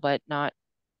pretty well, but not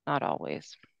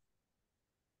always.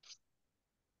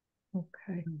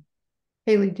 Okay.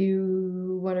 Haley, do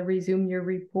you want to resume your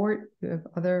report? Do you have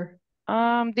other?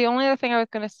 The only other thing I was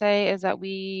going to say is that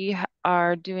we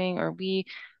are doing, or we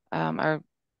are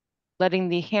letting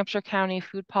the Hampshire County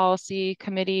Food Policy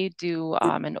Committee do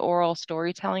an oral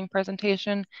storytelling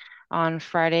presentation on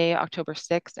Friday, October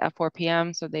 6th at 4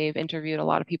 p.m. So they've interviewed a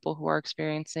lot of people who are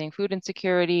experiencing food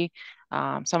insecurity,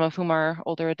 some of whom are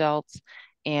older adults,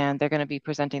 and they're going to be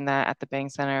presenting that at the Bang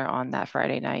Center on that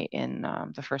Friday night in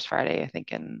the first Friday, I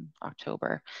think, in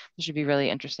October. It should be really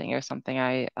interesting. It was something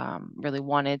I really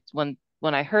wanted when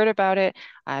I heard about it.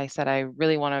 I said I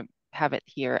really want to have it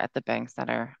here at the Bank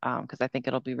Center, because I think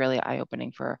it'll be really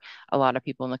eye-opening for a lot of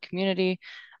people in the community.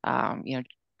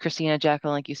 Christina,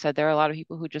 Jacqueline, like you said, there are a lot of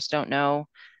people who just don't know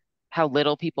how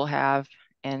little people have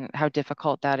and how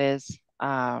difficult that is.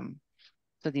 So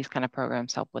these kind of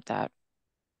programs help with that.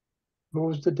 What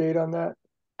was the date on that?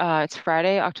 It's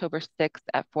Friday, October 6th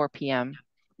at 4 p.m.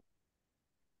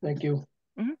 Thank you.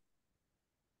 Mm-hmm.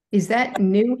 Is that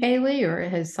new, Haley, or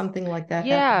has something like that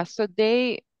Yeah, happened? so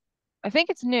I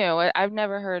think it's new. I've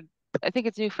never heard. I think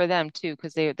it's new for them too,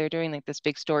 because they're doing like this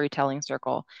big storytelling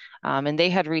circle, and they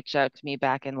had reached out to me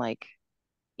back in like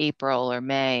April or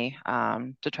May,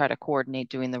 to try to coordinate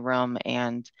doing the room,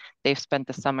 and they've spent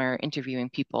the summer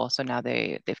interviewing people. So now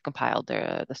they've compiled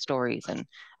the stories and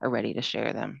are ready to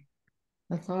share them.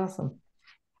 That's awesome.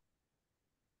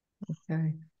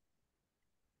 Okay.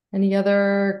 Any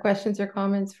other questions or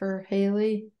comments for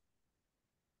Haley?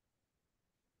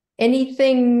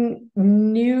 Anything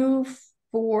new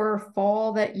for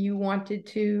fall that you wanted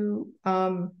to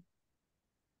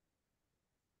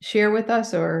share with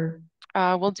us or?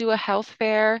 We'll do a health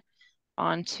fair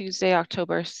on Tuesday,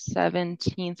 October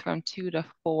 17th from 2 to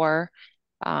 4.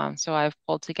 So I've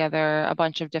pulled together a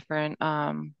bunch of different,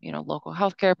 local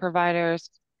healthcare providers.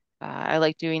 I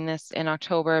like doing this in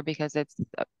October because it's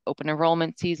open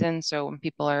enrollment season. So when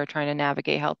people are trying to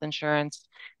navigate health insurance,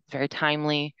 it's very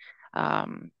timely.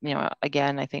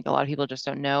 Again, I think a lot of people just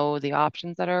don't know the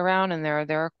options that are around, and there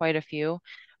are quite a few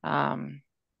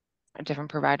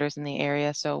different providers in the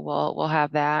area. So we'll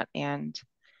have that and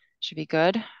should be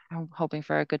good. I'm hoping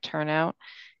for a good turnout.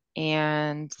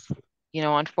 And,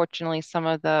 unfortunately, some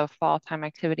of the fall time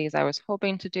activities I was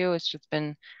hoping to do, it's just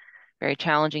been very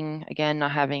challenging. Again,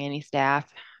 not having any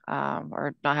staff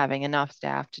or not having enough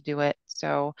staff to do it.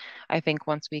 So I think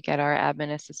once we get our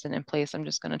admin assistant in place, I'm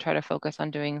just going to try to focus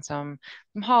on doing some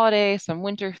holiday, some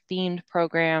winter themed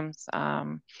programs.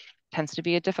 Tends to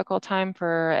be a difficult time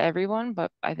for everyone,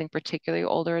 but I think particularly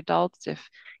older adults, if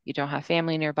you don't have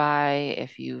family nearby,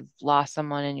 if you've lost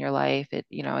someone in your life,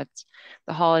 it's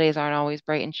the holidays aren't always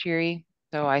bright and cheery.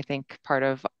 So I think part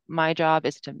of my job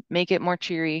is to make it more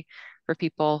cheery for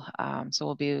people. So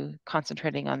we'll be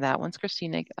concentrating on that once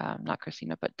not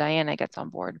Christina, but Diana gets on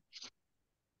board.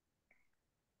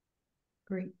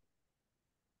 Great.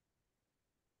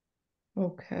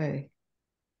 Okay.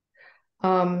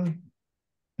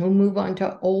 We'll move on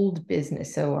to old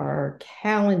business. So our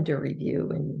calendar review.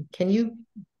 And can you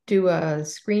do a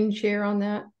screen share on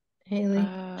that, Haley?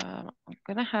 I'm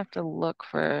gonna have to look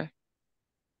for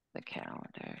the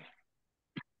calendar.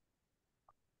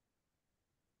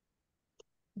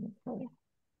 Okay.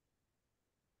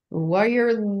 While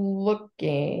you're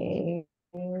looking,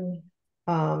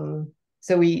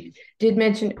 so we did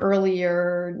mention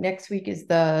earlier, next week is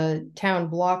the town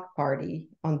block party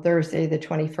on Thursday, the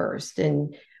 21st,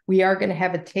 and we are going to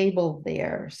have a table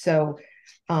there. So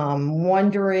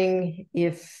wondering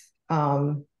if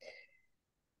for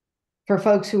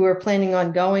folks who are planning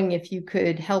on going, if you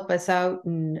could help us out.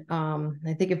 And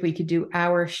I think if we could do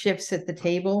hour shifts at the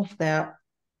table, that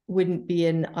wouldn't be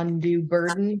an undue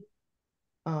burden.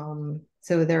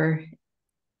 So there are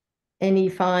any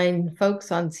fine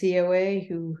folks on COA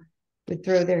who would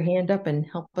throw their hand up and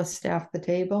help us staff the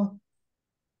table?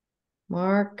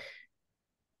 Mark?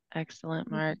 Excellent,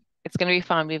 Mark. It's going to be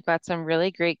fun. We've got some really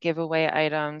great giveaway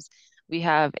items. We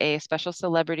have a special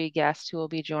celebrity guest who will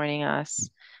be joining us.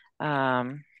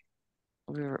 We're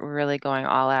really going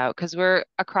all out because we're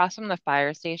across from the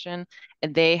fire station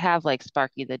and they have like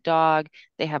Sparky the dog.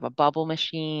 They have a bubble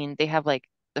machine. They have like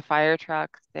the fire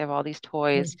trucks. They have all these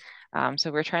toys.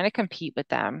 So we're trying to compete with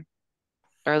them,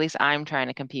 or at least I'm trying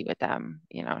to compete with them,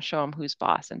 show them who's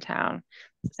boss in town.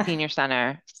 Senior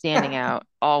center, standing out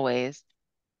always.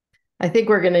 I think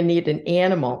we're going to need an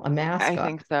animal, a I mascot.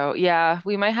 think so. Yeah,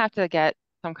 we might have to get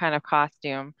some kind of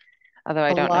costume, although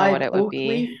I A don't know what live it would oak be.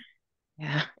 leaf?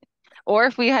 Yeah. Or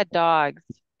if we had dogs,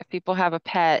 if people have a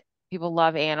pet, people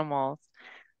love animals.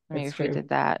 Maybe That's if we true. did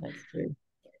that. That's true.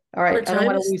 All right. What I don't time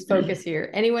want to is lose focus here.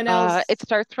 Anyone else? It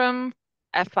starts from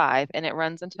at 5 and it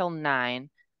runs until 9,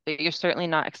 but you're certainly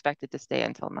not expected to stay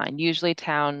until 9. Usually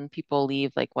town people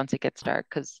leave like once it gets dark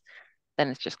because then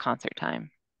it's just concert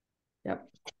time. Yep.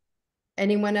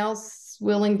 Anyone else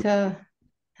willing to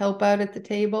help out at the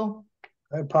table?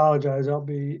 I apologize. I'll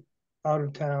be out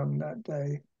of town that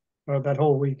day, or that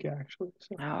whole week, actually.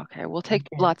 So Oh, okay. We'll I take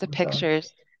can't. lots of I'm sorry.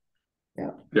 pictures.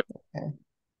 Yeah. Yep. Okay.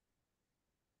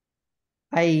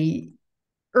 I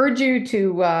urge you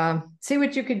to see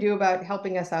what you can do about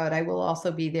helping us out. I will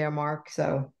also be there, Mark.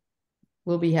 So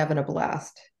we'll be having a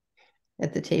blast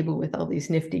at the table with all these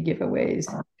nifty giveaways.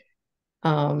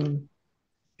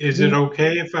 Is it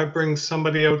okay if I bring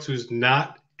somebody else who's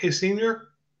not a senior?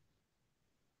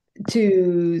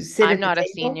 To sit I'm at the not a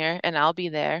table? senior and I'll be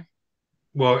there.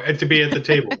 Well, to be at the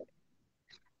table.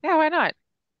 Yeah, why not?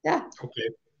 Yeah. Okay.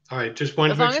 All right. Just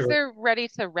wanted As to make long as sure. they're ready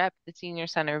to rep the senior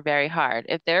center very hard.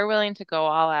 If they're willing to go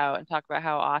all out and talk about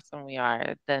how awesome we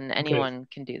are, then Okay. anyone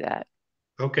can do that.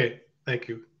 Okay. Thank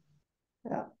you.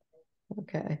 Yeah.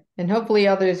 Okay. And hopefully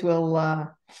others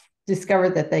will discover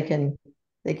that they can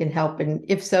help. And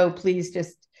if so, please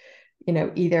just,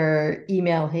 either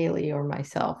email Haley or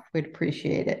myself. We'd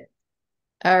appreciate it.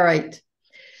 All right.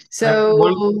 So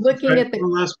looking at the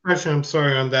one last question. I'm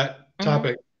sorry on that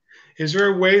topic. Is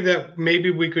there a way that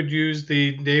maybe we could use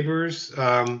the neighbors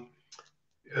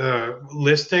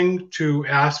listing to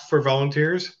ask for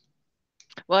volunteers?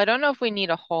 Well, I don't know if we need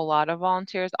a whole lot of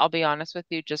volunteers. I'll be honest with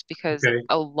you, just because Okay.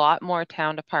 a lot more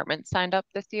town departments signed up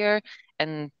this year,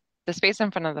 and the space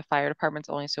in front of the fire department's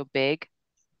only so big.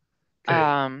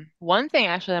 Okay. One thing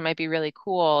actually that might be really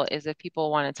cool is if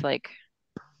people wanted to like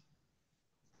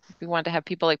we wanted to have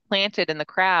people like planted in the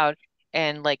crowd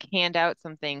and like hand out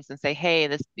some things and say, hey,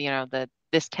 this,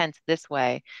 this tent's this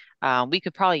way. We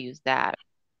could probably use that.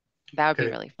 That would be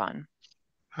Okay. really fun.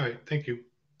 All right. Thank you.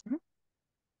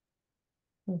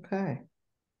 Okay.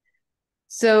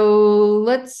 So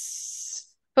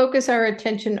let's focus our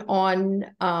attention on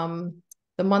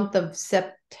the month of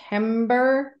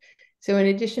September. So in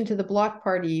addition to the block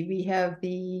party, we have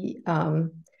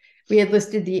we had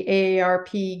listed the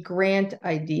AARP grant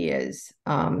ideas.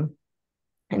 And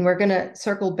we're going to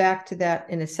circle back to that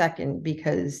in a second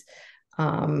because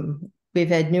we've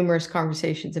had numerous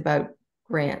conversations about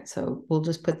grants. So we'll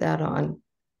just put that on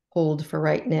hold for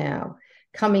right now.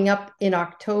 Coming up in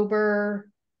October,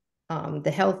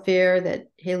 the health fair that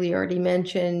Haley already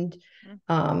mentioned,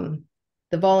 the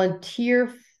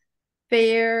volunteer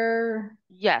fair.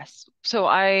 Yes. So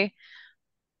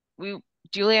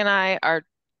Julie and I are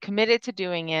committed to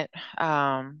doing it,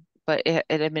 but it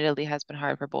admittedly has been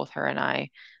hard for both her and I.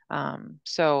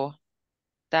 So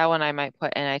that one I might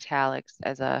put in italics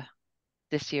as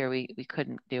this year we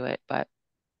couldn't do it, but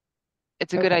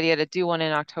it's a good idea to do one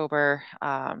in October.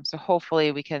 So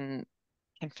hopefully we can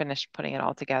finish putting it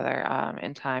all together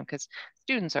in time because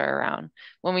students are around.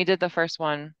 When we did the first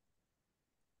one,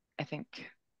 I think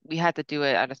we had to do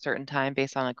it at a certain time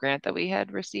based on a grant that we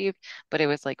had received, but it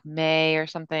was like May or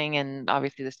something, and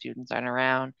obviously the students aren't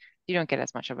around. You don't get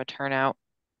as much of a turnout.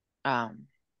 Um,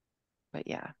 but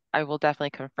yeah, I will definitely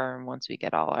confirm once we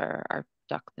get all our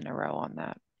ducks in a row on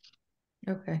that.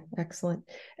 Okay, excellent.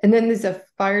 And then there's a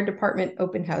fire department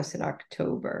open house in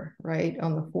October, right?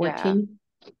 On the 14th.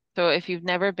 So if you've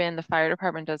never been, the fire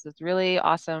department does this really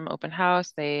awesome open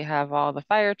house. They have all the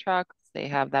fire trucks. They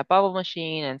have that bubble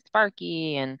machine and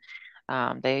Sparky, and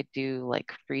they do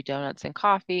like free donuts and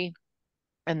coffee,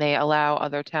 and they allow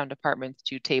other town departments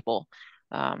to table.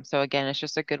 So again, it's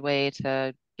just a good way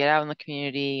to get out in the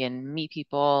community and meet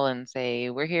people and say,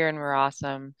 we're here and we're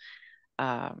awesome.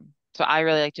 So I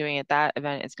really like doing it. That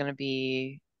event is going to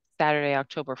be Saturday,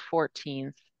 October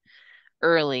 14th,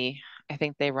 early. I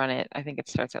think they run it. I think it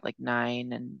starts at like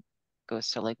 9 and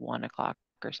goes to like 1 o'clock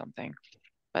or something.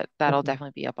 But that'll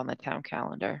definitely be up on the town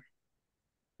calendar.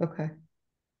 Okay.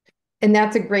 And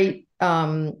that's a great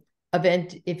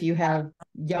event if you have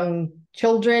young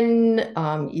children,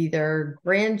 either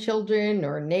grandchildren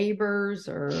or neighbors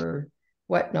or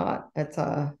whatnot. That's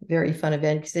a very fun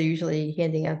event because they're usually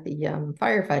handing out the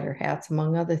firefighter hats,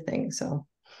 among other things. So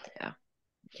yeah,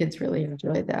 kids really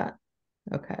enjoy that.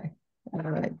 Okay. All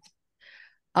right.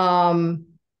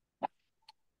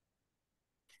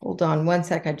 Hold on one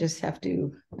sec. I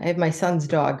have my son's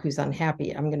dog who's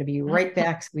unhappy. I'm going to be right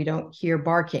back so we don't hear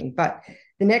barking. But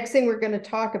the next thing we're going to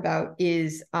talk about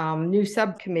is new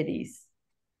subcommittees.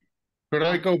 Could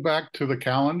I go back to the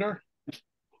calendar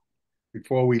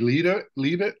before we leave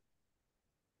it?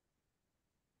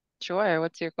 Sure.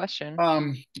 What's your question?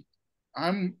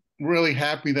 I'm really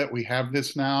happy that we have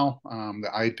this now. The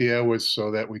idea was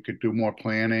so that we could do more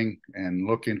planning and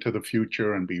look into the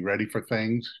future and be ready for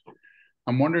things.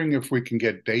 I'm wondering if we can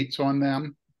get dates on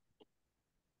them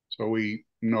so we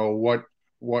know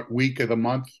what week of the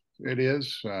month it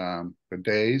is, the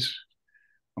days.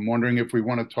 I'm wondering if we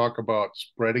want to talk about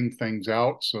spreading things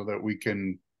out so that we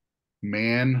can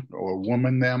man or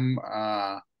woman them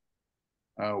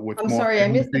with I'm more sorry, I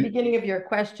missed the energy. beginning of your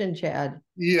question, Chad.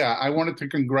 Yeah, I wanted to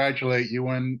congratulate you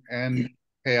and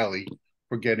Haley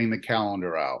for getting the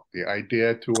calendar out. The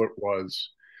idea to it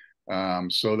was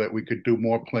so that we could do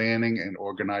more planning and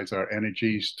organize our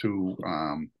energies to,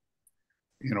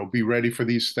 be ready for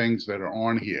these things that are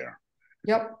on here.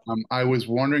 Yep. I was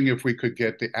wondering if we could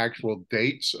get the actual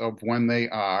dates of when they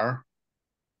are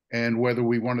and whether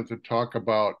we wanted to talk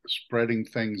about spreading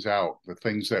things out, the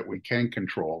things that we can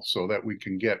control so that we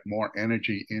can get more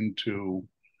energy into,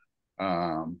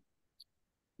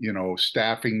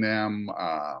 staffing them,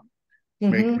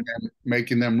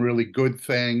 making them really good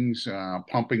things,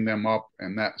 pumping them up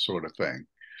and that sort of thing.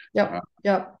 Yep.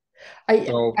 Yep.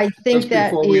 So I think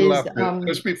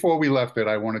just before we left it,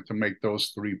 I wanted to make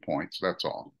those 3 points. That's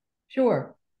all.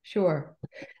 Sure.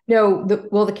 No,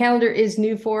 the calendar is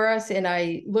new for us, and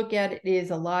I look at it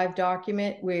as a live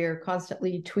document. We're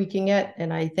constantly tweaking it,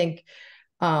 and I think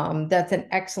that's an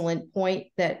excellent point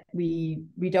that we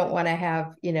don't want to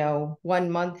have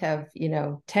 1 month have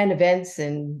 10 events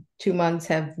and 2 months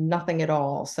have nothing at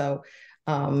all. So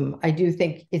I do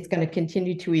think it's going to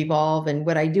continue to evolve, and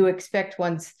what I do expect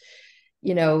once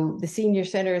the senior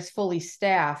center is fully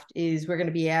staffed is we're going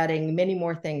to be adding many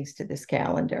more things to this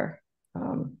calendar.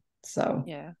 So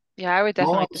yeah, Yeah, I would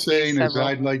All definitely like I'm to see saying is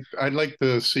several. I'd like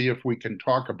to see if we can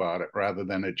talk about it rather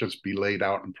than it just be laid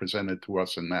out and presented to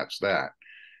us and that's that.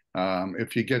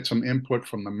 If you get some input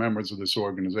from the members of this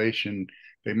organization,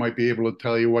 they might be able to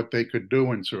tell you what they could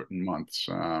do in certain months.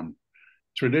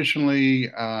 Traditionally,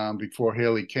 before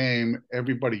Haley came,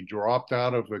 everybody dropped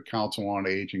out of the Council on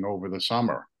Aging over the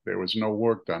summer. There was no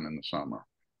work done in the summer.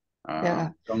 Yeah.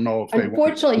 Don't know if they wanted to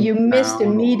Unfortunately, move you missed a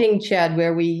down or, meeting, Chad,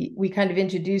 where we kind of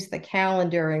introduced the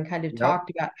calendar and kind of yep, talked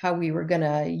about how we were going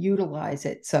to utilize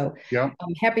it. So yep.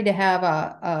 I'm happy to have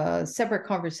a separate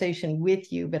conversation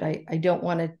with you, but I don't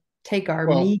want to take our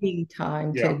Well, meeting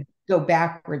time yeah. to go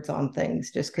backwards on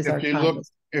things just because our If you time look,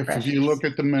 is if you precious. look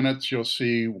at the minutes, you'll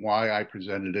see why I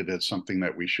presented it as something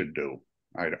that we should do.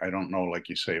 I don't know, like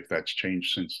you say, if that's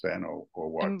changed since then or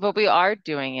what. But we are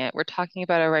doing it. We're talking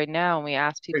about it right now, and we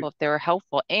asked Hey, people if they were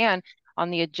helpful. And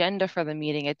on the agenda for the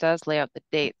meeting, it does lay out the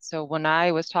dates. So when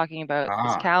I was talking about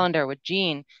this ah, calendar with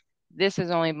Jean, this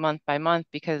is only month by month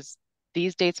because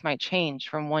these dates might change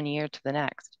from one year to the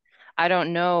next. I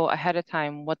don't know ahead of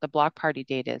time what the block party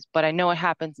date is, but I know it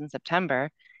happens in September.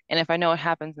 And if I know it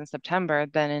happens in September,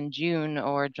 then in June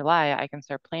or July, I can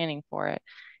start planning for it.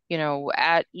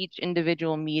 At each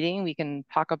individual meeting, we can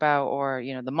talk about, or,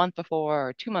 the month before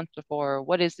or 2 months before,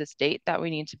 what is this date that we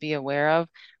need to be aware of?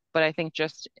 But I think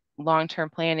just long-term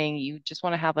planning, you just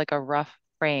want to have like a rough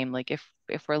frame. Like if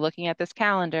we're looking at this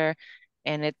calendar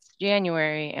and it's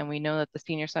January and we know that the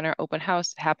senior center open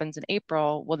house happens in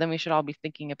April, well, then we should all be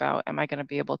thinking about, am I going to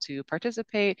be able to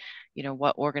participate?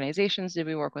 What organizations did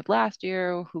we work with last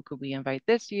year? Who could we invite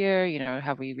this year?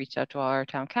 Have we reached out to all our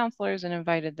town councilors and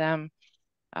invited them?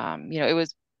 It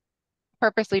was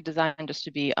purposely designed just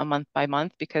to be a month by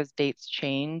month because dates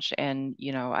change and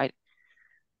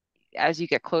as you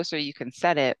get closer you can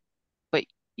set it, but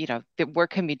the work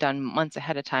can be done months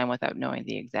ahead of time without knowing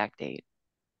the exact date.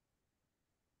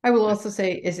 I will also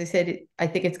say, as I said, I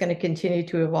think it's going to continue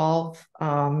to evolve.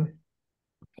 And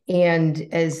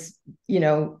as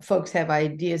folks have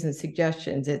ideas and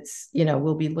suggestions,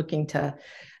 we'll be looking to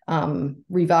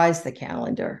revise the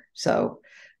calendar. So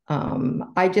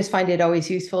I just find it always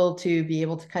useful to be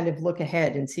able to kind of look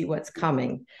ahead and see what's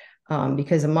coming,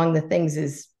 because among the things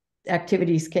is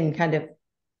activities can kind of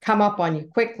come up on you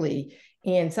quickly.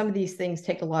 And some of these things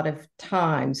take a lot of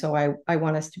time. So I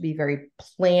want us to be very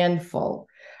planful.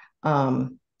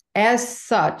 As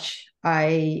such,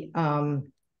 I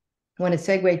want to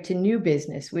segue to new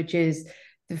business, which is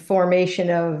the formation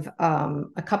of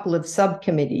a couple of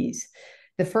subcommittees.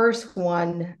 The first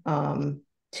one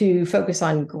to focus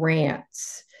on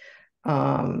grants.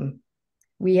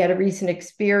 We had a recent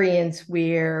experience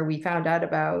where we found out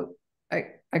about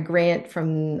a grant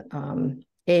from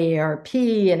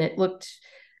AARP, and it looked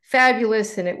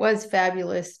fabulous, and it was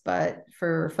fabulous. But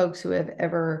for folks who have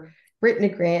ever written a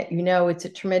grant, it's a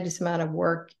tremendous amount of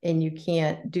work, and you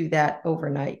can't do that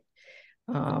overnight.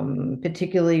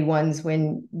 Particularly ones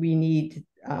when we need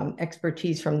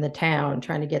expertise from the town,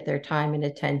 trying to get their time and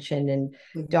attention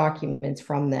and documents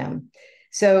from them.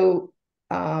 So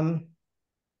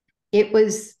it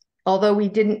was, although we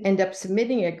didn't end up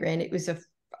submitting a grant, it was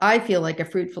I feel like a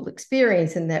fruitful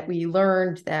experience in that we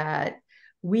learned that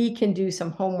we can do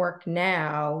some homework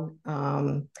now.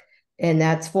 And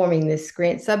that's forming this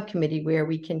grant subcommittee where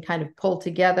we can kind of pull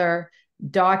together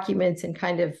documents and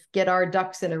kind of get our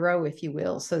ducks in a row, if you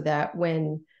will, so that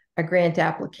when a grant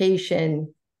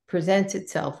application presents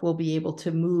itself, we'll be able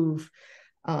to move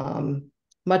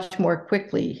much more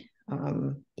quickly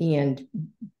and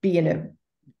be in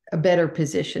a better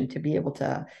position to be able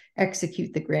to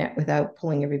execute the grant without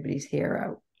pulling everybody's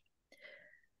hair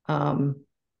out.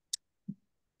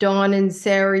 Dawn and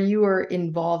Sarah, you were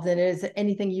involved in it. Is there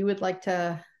anything you would like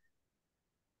to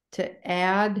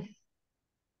add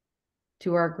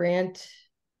to our grant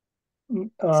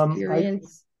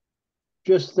experience?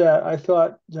 Just that I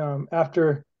thought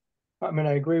after,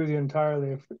 I agree with you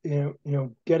entirely. If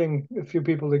getting a few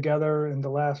people together in the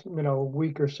last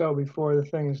week or so before the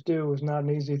thing is due was not an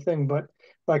easy thing. But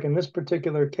like in this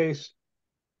particular case,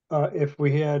 if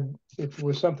it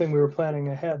was something we were planning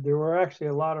ahead, there were actually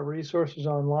a lot of resources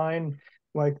online.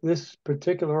 Like this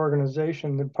particular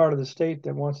organization, the part of the state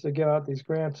that wants to give out these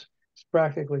grants, is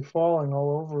practically falling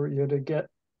all over you to get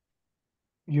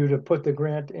you to put the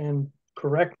grant in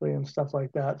correctly and stuff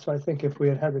like that. So I think if we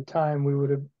had had the time, we would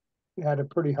have had a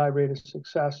pretty high rate of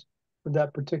success with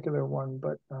that particular one.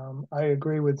 But I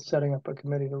agree with setting up a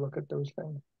committee to look at those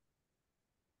things.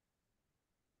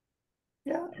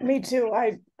 Yeah, me too.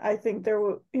 I think there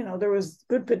was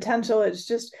good potential.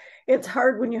 It's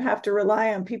hard when you have to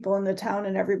rely on people in the town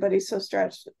and everybody's so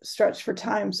stretched for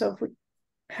time. So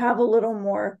have a little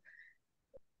more,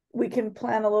 we can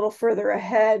plan a little further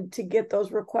ahead to get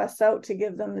those requests out, to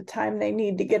give them the time they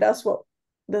need to get us what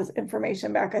this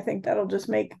information back. I think that'll just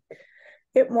make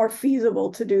it more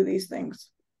feasible to do these things.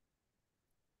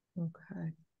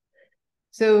 Okay.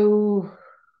 So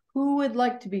who would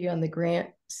like to be on the grant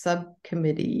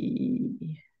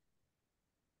subcommittee?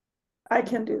 I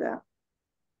can do that.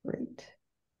 Great.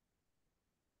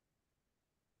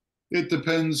 It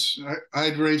depends.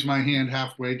 I'd raise my hand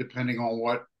halfway depending on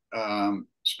what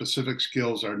specific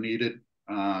skills are needed.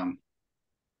 You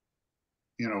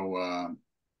know,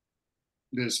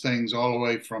 there's things all the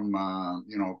way from,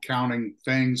 you know, counting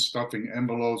things, stuffing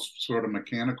envelopes, sort of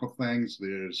mechanical things.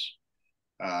 There's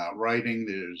writing,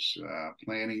 there's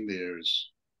planning,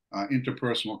 there's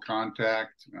interpersonal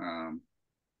contact.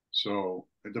 So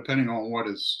depending on what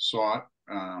is sought,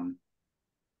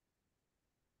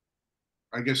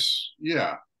 I guess,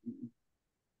 yeah,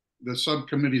 the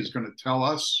subcommittee is going to tell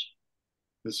us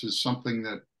this is something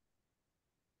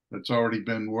that's already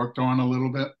been worked on a little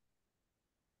bit.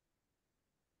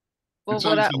 Well, It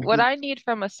sounds what like, I need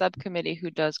from a subcommittee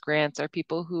who does grants are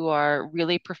people who are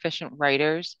really proficient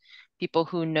writers, people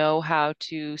who know how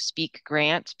to speak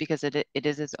grant because it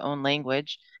is its own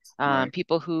language, right.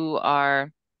 people who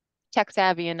are tech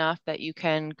savvy enough that you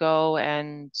can go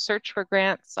and search for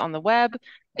grants on the web,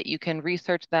 that you can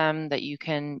research them, that you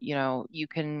can, you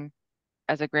can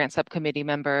as a grant subcommittee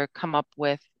member come up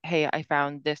with, hey, I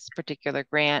found this particular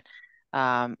grant,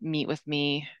 meet with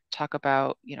me, talk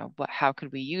about, how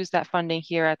could we use that funding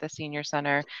here at the senior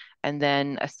center, and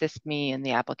then assist me in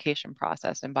the application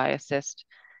process. And by assist,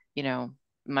 you know,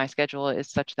 my schedule is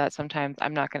such that sometimes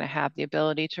I'm not going to have the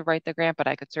ability to write the grant, but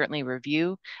I could certainly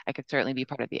review. I could certainly be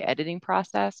part of the editing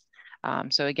process.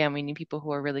 So again, we need people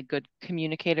who are really good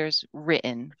communicators,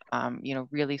 written,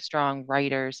 really strong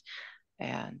writers,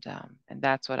 and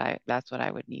that's what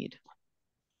I would need.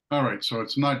 All right, so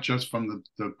it's not just from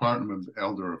the Department of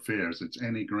Elder Affairs, it's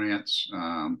any grants,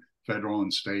 federal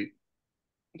and state,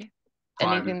 Yeah.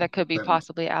 private, Anything that could be federal.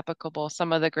 possibly applicable.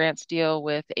 Some of the grants deal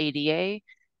with ADA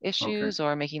Okay, issues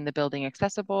or making the building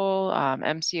accessible.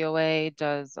 MCOA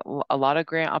does a lot of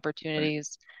grant right.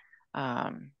 opportunities,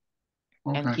 um,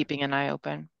 and Okay. keeping an eye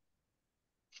open.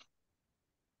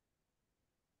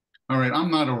 All right,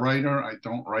 I'm not a writer. I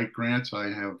don't write grants. I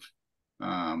have,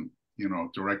 you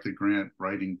know, directed grant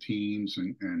writing teams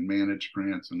and managed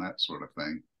grants and that sort of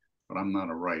thing. But I'm not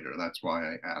a writer. That's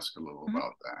why I ask a little Mhm.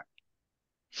 about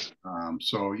that.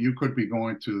 So you could be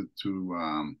going to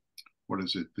what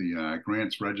is it? The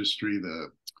grants registry,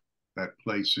 that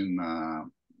place in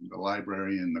the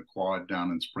library in the quad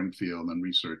down in Springfield, and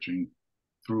researching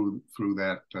through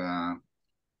that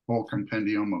whole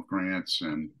compendium of grants,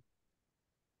 and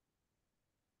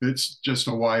it's just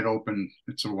a wide open.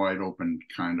 It's a wide open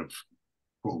kind of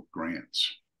quote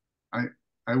grants. I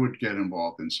I would get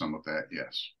involved in some of that.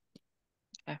 Yes.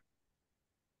 Okay.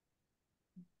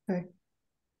 Okay.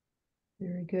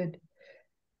 Very good.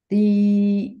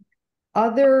 The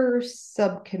other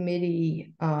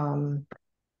subcommittee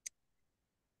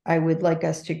I would like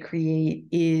us to create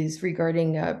is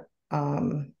regarding a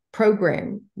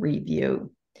program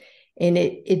review. And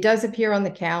it does appear on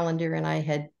the calendar, and I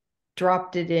had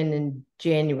dropped it in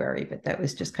January, but that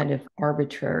was just kind of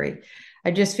arbitrary.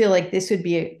 I just feel like this would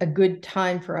be a good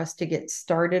time for us to get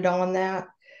started on that.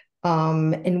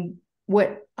 And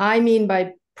what I mean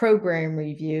by program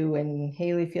review, and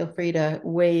Haley, feel free to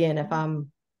weigh in if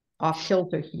I'm off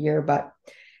kilter here, but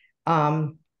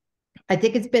I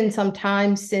think it's been some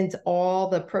time since all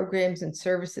the programs and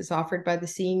services offered by the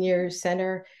Senior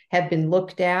Center have been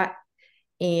looked at.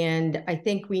 And I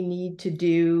think we need to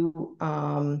do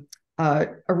a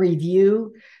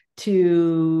review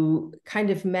to kind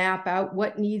of map out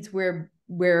what needs we're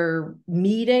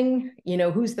meeting,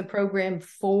 who's the program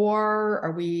for?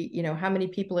 Are we, how many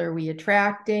people are we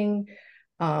attracting?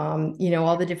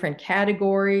 All the different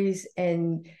categories.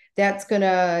 And that's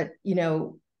gonna,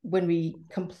 when we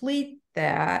complete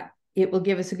that, it will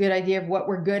give us a good idea of what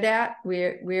we're good at,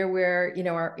 where we're,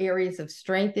 our areas of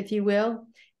strength, if you will.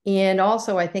 And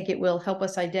also, I think it will help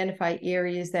us identify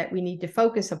areas that we need to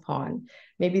focus upon.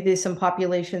 Maybe there's some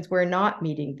populations we're not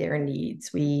meeting their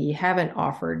needs. We haven't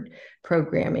offered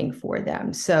programming for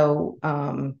them. So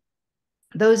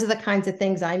those are the kinds of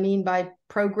things I mean by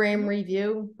program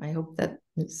review. I hope that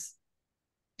is.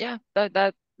 Yeah,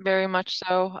 that very much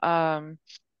so.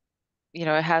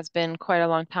 It has been quite a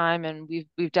long time, and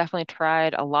we've definitely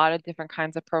tried a lot of different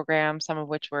kinds of programs, some of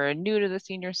which were new to the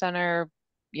senior center,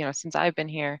 since I've been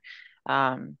here.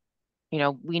 Um,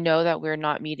 we know that we're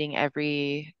not meeting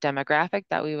every demographic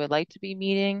that we would like to be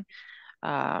meeting.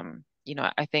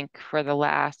 I think for the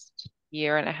last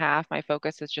year and a half, my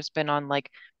focus has just been on like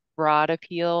broad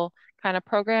appeal kind of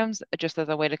programs, just as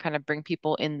a way to kind of bring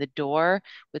people in the door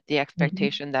with the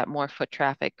expectation that more foot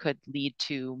traffic could lead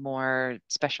to more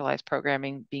specialized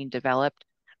programming being developed.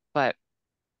 But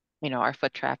our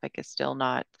foot traffic is still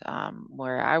not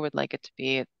where I would like it to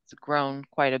be. It's grown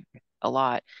quite a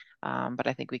lot, but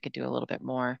I think we could do a little bit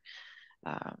more.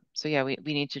 So yeah, we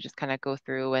need to just kind of go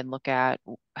through and look at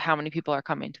how many people are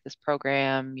coming to this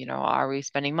program. Are we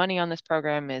spending money on this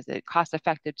program? Is it cost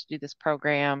effective to do this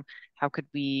program? How could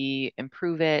we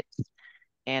improve it?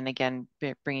 And again,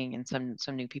 bringing in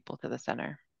some new people to the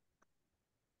center.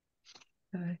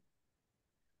 Okay.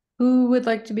 Who would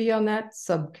like to be on that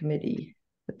subcommittee,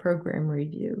 the program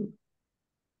review?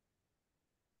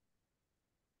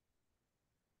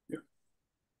 Yeah.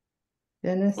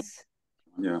 Dennis?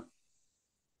 Yeah.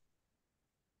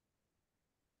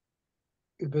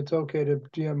 If it's okay to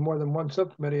have more than one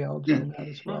subcommittee, I'll join that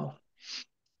as well.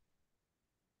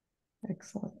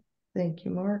 Excellent. Thank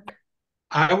you, Mark.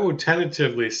 I will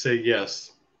tentatively say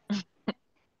yes.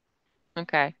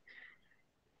 Okay.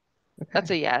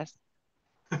 That's a yes.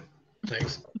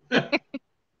 Thanks. Does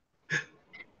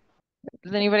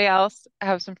anybody else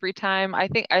have some free time? I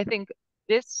think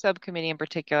this subcommittee in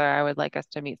particular, I would like us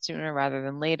to meet sooner rather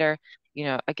than later.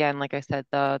 Again, like I said,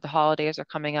 the holidays are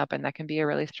coming up and that can be a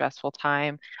really stressful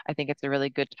time. I think it's a really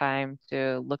good time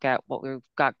to look at what we've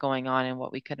got going on and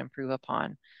what we could improve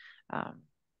upon.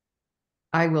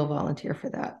 I will volunteer for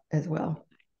that as well.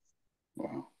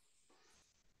 Wow.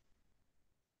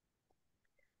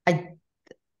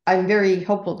 I'm very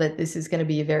hopeful that this is going to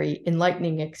be a very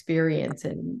enlightening experience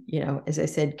and, as I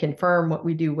said, confirm what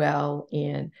we do well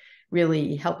and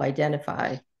really help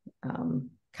identify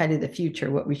kind of the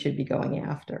future, what we should be going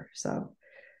after. So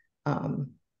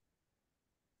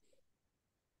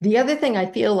the other thing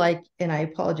I feel like, and I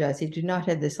apologize, I do not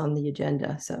have this on the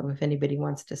agenda. So if anybody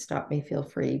wants to stop me, feel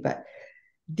free. But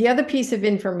the other piece of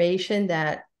information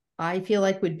that I feel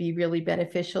like would be really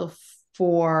beneficial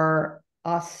for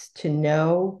us to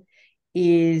know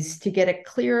is to get a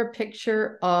clearer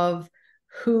picture of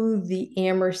who the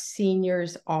Amherst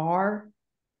seniors are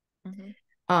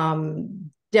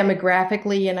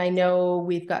demographically. And I know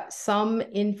we've got some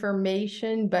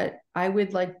information, but I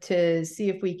would like to see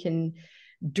if we can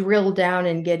drill down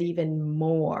and get even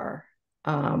more.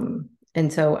 And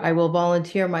so I will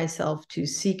volunteer myself to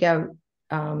seek out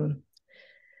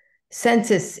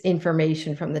census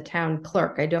information from the town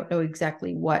clerk. I don't know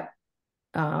exactly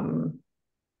how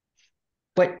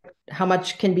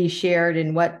much can be shared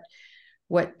and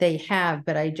what they have,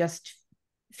 but I just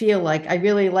feel like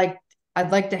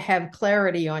I'd like to have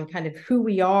clarity on kind of who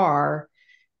we are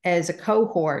as a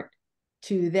cohort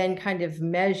to then kind of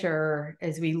measure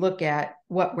as we look at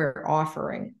what we're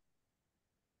offering.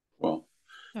 Well,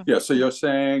 yeah, so you're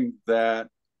saying that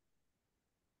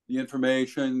the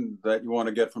information that you want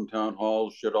to get from town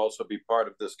halls should also be part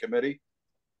of this committee?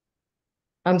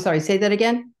 I'm sorry, say that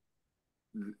again?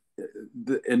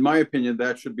 In my opinion,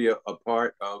 that should be a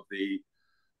part of the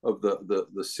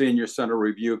senior center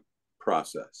review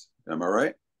process. Am I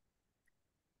right?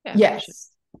 Yeah. Yes.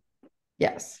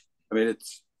 Yes. I mean,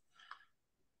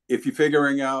 if you're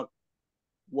figuring out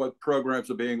what programs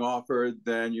are being offered,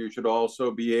 then you should also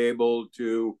be able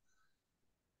to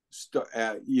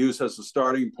use as a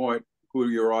starting point who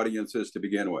your audience is to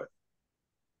begin with.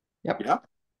 Yep. Yeah.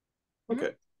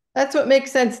 Okay. That's what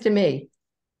makes sense to me.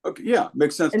 Okay. Yeah,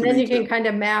 makes sense. And to then me you can too. kind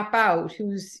of map out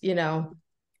who's,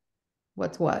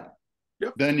 what's what.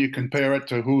 Yep. Then you compare it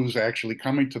to who's actually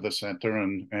coming to the center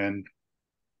and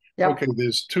Yep. okay,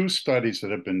 there's two studies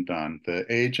that have been done. The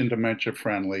Age and Dementia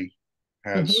Friendly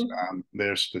has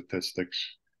their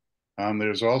statistics.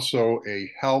 There's also a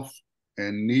health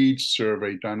and needs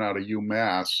survey done out of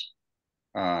UMass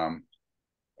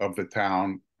of the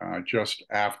town just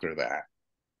after that.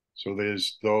 So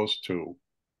there's those two.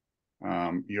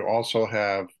 You also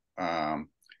have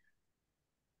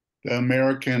the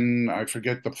American, I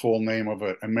forget the full name of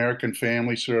it, American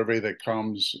Family Survey that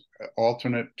comes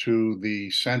alternate to the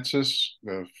census,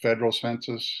 the federal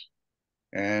census,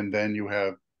 and then you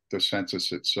have the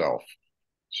census itself.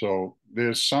 So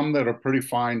there's some that are pretty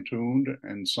fine-tuned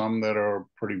and some that are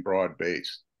pretty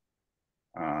broad-based.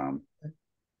 But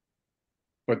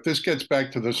this gets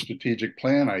back to the strategic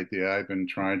plan idea I've been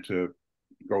trying to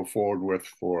go forward with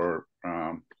for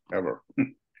ever.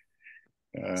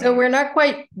 So we're not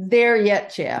quite there yet,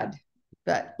 Chad,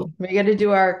 but we got to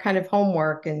do our kind of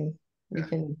homework and we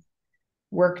can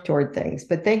work toward things.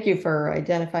 But thank you for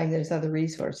identifying those other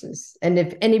resources. And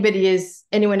if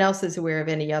anyone else is aware of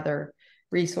any other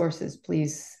resources,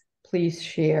 please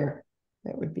share.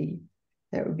 that would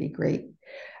be great.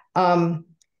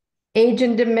 Age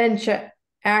and dementia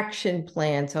action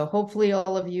plan. So hopefully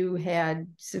all of you had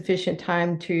sufficient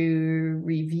time to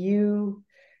review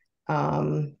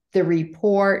the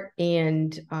report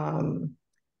and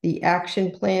the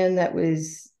action plan that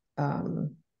was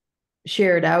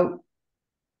shared out.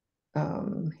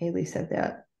 Haley said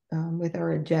that with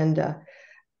our agenda.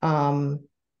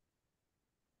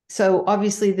 So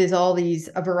obviously there's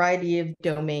a variety of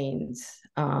domains,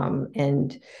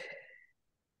 and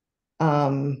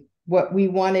what we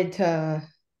wanted to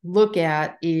look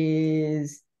at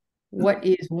is what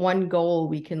is one goal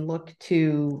we can look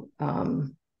to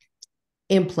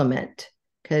implement,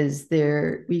 because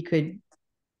we could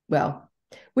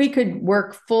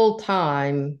work full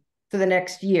time for the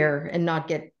next year and not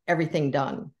get everything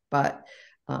done. But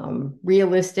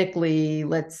realistically,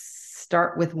 let's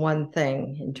start with one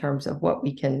thing in terms of what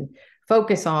we can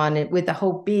focus on, with the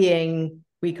hope being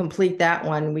we complete that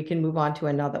one, we can move on to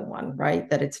another one, right?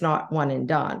 That it's not one and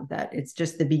done, that it's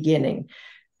just the beginning,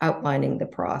 outlining the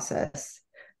process.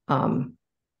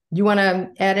 You want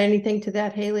to add anything to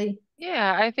that, Haley?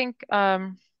 Yeah, I think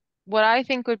what I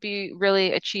think would be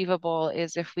really achievable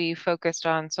is if we focused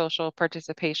on social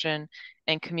participation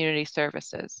and community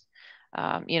services.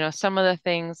 Some of the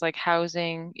things like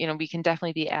housing, we can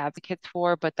definitely be advocates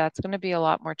for, but that's going to be a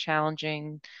lot more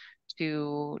challenging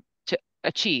to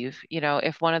achieve.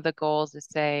 If one of the goals is,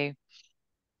 say,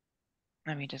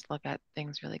 let me just look at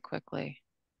things really quickly.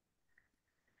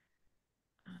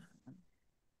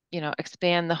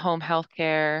 Expand the home health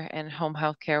care and home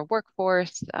health care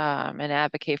workforce, and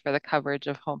advocate for the coverage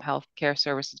of home health care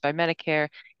services by Medicare.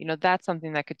 That's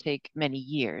something that could take many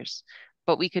years,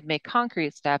 but we could make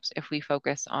concrete steps if we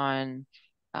focus on,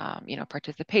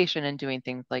 participation and doing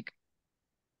things like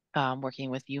working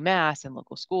with UMass and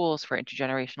local schools for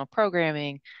intergenerational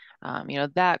programming.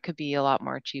 That could be a lot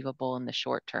more achievable in the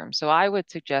short term. So I would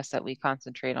suggest that we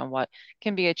concentrate on what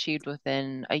can be achieved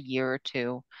within a year or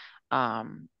two.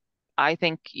 Um, I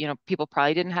think, people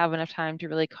probably didn't have enough time to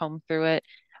really comb through it.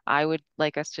 I would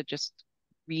like us to just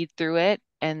read through it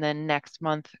and then next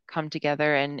month come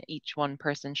together and each one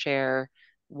person share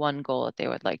one goal that they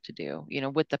would like to do,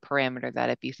 with the parameter that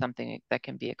it be something that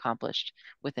can be accomplished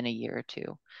within a year or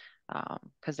two.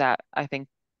 Because that, I think,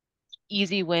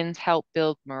 easy wins help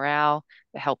build morale,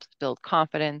 it helps build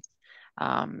confidence,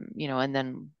 and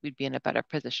then we'd be in a better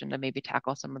position to maybe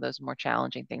tackle some of those more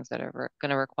challenging things that are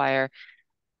going to require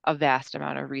a vast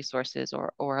amount of resources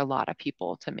or a lot of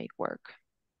people to make work.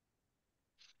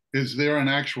 Is there an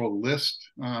actual list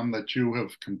that you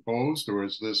have composed, or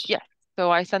is this? Yes. So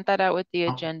I sent that out with the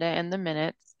Oh, agenda and the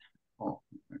minutes. oh,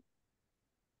 okay.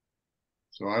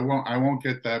 So I won't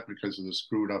get that because of the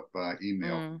screwed up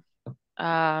email.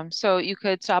 So you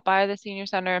could stop by the senior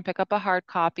center and pick up a hard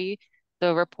copy.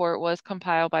 The report was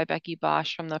compiled by Becky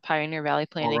Bosch from the Pioneer Valley All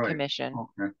Planning right. Commission.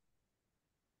 Okay.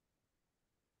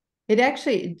 It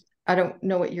actually, I don't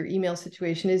know what your email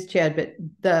situation is, Chad, but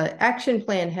the action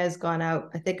plan has gone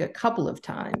out, I think, a couple of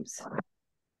times.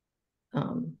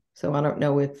 So I don't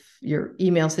know if your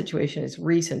email situation is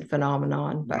recent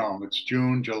phenomenon, but No, it's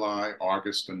June, July,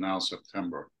 August, and now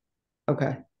September.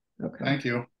 okay. Thank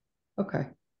you. Okay.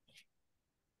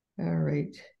 All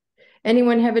right.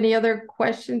 Anyone have any other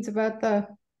questions about the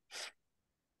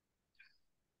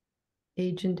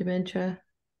age and dementia?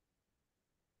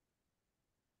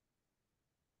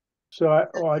 So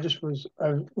I just was,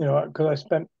 because I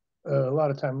spent a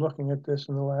lot of time looking at this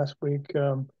in the last week.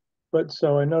 But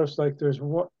so I noticed like there's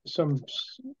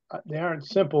they aren't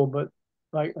simple, but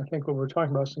like I think what we're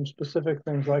talking about, some specific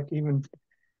things like even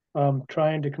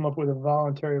trying to come up with a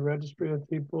voluntary registry of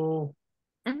people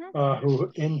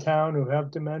who in town who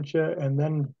have dementia, and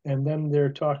then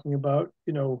they're talking about,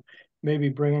 maybe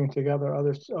bringing together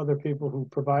other people who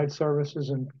provide services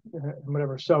and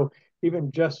whatever. So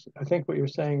even just, I think what you're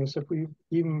saying is if we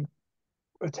even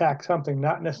attack something,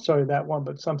 not necessarily that one,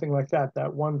 but something like that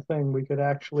one thing, we could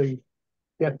actually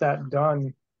get that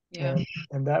done, Yeah.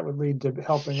 and that would lead to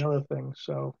helping other things.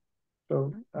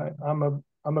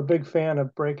 I'm a big fan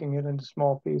of breaking it into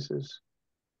small pieces.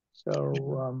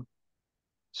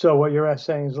 So what you're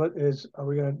saying is are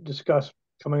we going to discuss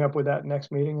coming up with that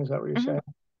next meeting? Is that what you're saying?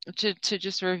 To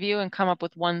just review and come up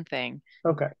with one thing.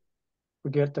 Okay. We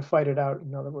get to fight it out,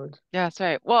 in other words. Yeah, that's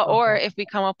right. Well, or Okay. if we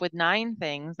come up with 9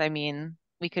 things, I mean,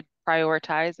 we could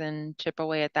prioritize and chip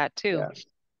away at that too. Yeah.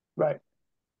 Right.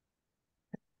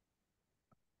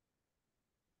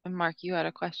 And Mark, you had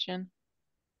a question?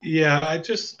 Yeah,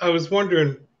 I was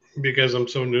wondering, because I'm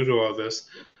so new to all this,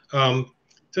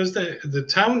 does the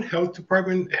town health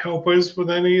department help us with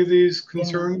any of these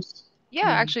concerns? Yeah,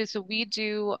 Yeah. actually, so we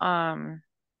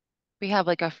have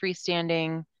like a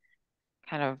freestanding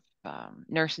kind of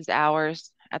nurses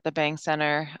hours at the Bank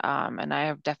Center. And I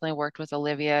have definitely worked with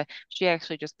Olivia. She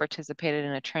actually just participated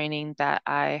in a training that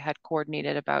I had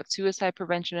coordinated about suicide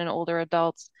prevention in older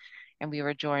adults. And we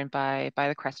were joined by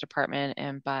the Crest Department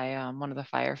and by one of the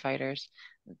firefighters.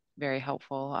 Very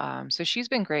helpful. So she's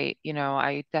been great.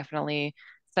 I definitely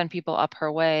send people up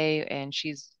her way, and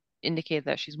she's indicated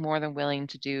that she's more than willing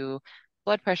to do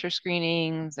blood pressure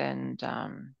screenings and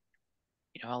a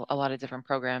lot of different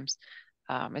programs.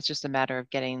 It's just a matter of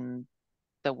getting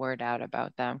the word out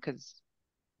about them because,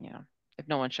 you know, if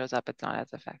no one shows up, it's not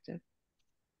as effective.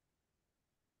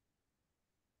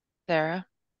 Sarah?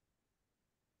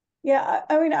 Yeah,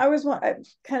 I mean, I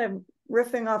kind of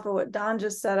riffing off of what Don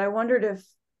just said. I wondered if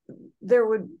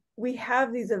we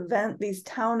have these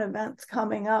town events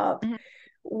coming up, Mhm.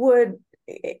 would,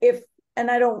 if,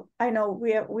 and I know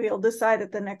we'll decide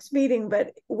at the next meeting,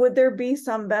 but would there be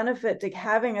some benefit to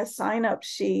having a sign up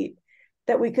sheet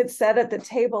that we could set at the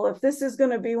table if this is going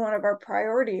to be one of our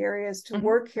priority areas to Mhm.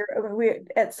 work here? I mean, we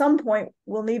at some point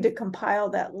we'll need to compile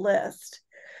that list.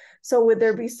 So would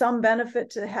there be some benefit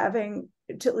to having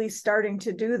to at least starting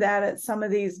to do that at some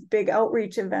of these big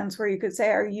outreach events where you could say,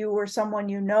 are you or someone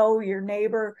your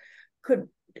neighbor, could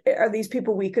are these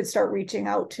people we could start reaching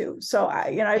out to? So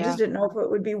I just Yeah. didn't know if it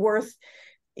would be worth,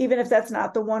 even if that's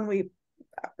not the one we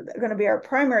going to be our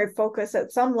primary focus,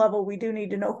 at some level we do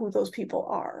need to know who those people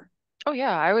are. Oh,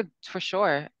 yeah, I would for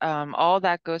sure. All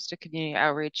that goes to community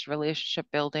outreach, relationship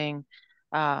building.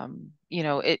 And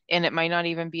it might not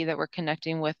even be that we're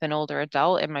connecting with an older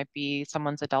adult. It might be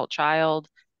someone's adult child,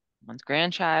 someone's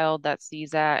grandchild that sees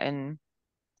that. And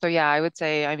so, yeah, I would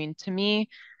say, I mean, to me,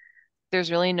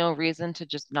 there's really no reason to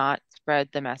just not spread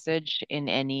the message in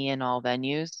any and all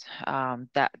venues.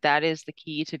 That is the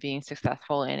key to being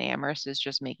successful in Amherst is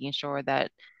just making sure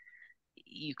that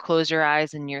you close your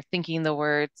eyes and you're thinking the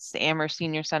words Amherst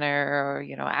Senior Center or,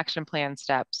 action plan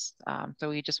steps. So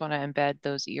we just want to embed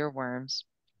those earworms.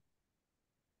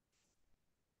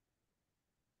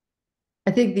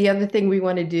 I think the other thing we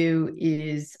want to do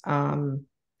is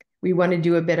we want to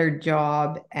do a better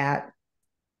job at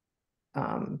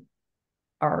um,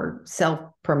 our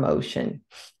self-promotion,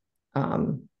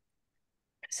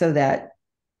 so that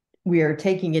we are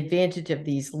taking advantage of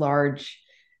these large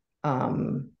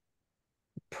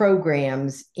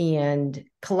programs and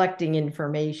collecting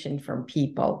information from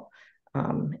people,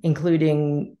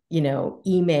 including,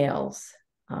 emails,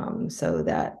 so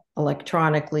that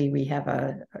electronically we have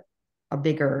a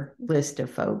bigger list of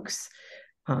folks.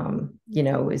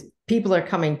 As people are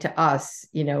coming to us,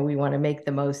 we want to make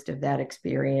the most of that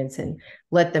experience and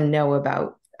let them know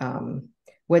about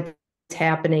what's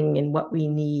happening and what we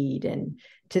need. And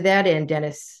to that end,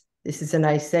 Dennis, this is a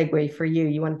nice segue for you.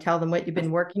 You want to tell them what you've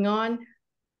been working on?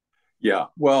 Yeah,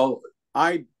 well,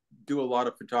 I do a lot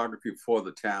of photography for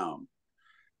the town.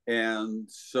 And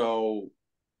so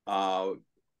uh,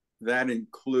 that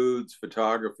includes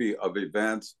photography of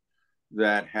events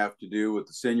that have to do with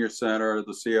the senior center,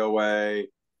 the COA,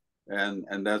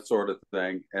 and that sort of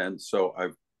thing. And so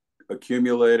I've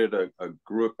accumulated a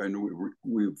group, and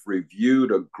we've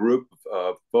reviewed a group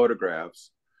of photographs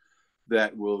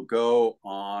that will go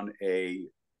on a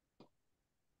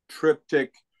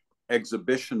triptych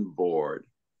exhibition board.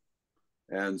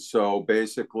 And so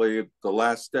basically, the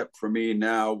last step for me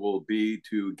now will be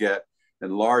to get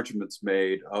enlargements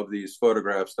made of these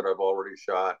photographs that I've already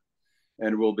shot,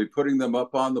 and we'll be putting them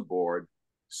up on the board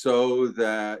so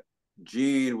that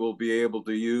Gene will be able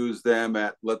to use them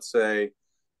at, let's say,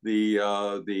 the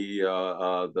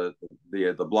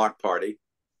block party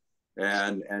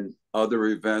and other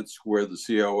events where the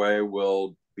COA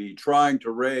will be trying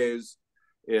to raise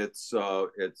its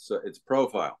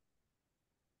profile,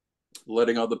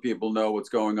 letting other people know what's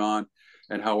going on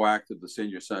and how active the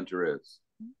senior center is.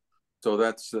 So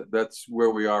that's where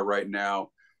we are right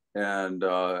now, and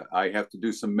I have to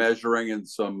do some measuring and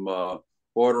some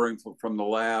ordering from the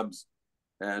labs,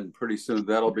 and pretty soon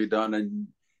that'll be done. And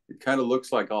it kind of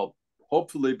looks like I'll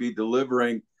hopefully be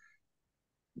delivering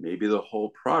maybe the whole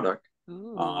product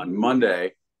on Ooh,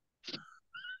 Monday.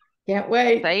 Can't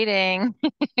wait. exciting.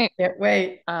 Can't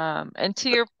wait. And to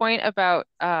your point about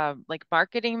like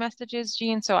marketing messages,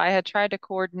 Jean, so I had tried to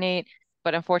coordinate,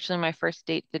 but unfortunately my first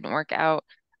date didn't work out.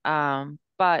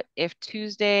 But if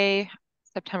Tuesday,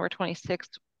 September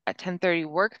 26th at 10:30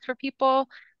 works for people,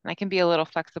 and I can be a little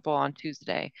flexible on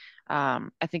Tuesday,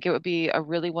 I think it would be a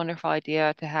really wonderful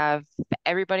idea to have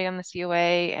everybody on the COA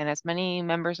and as many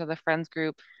members of the Friends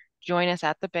group join us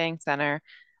at the Bank Center.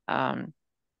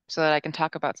 so that I can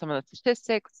talk about some of the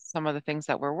statistics, some of the things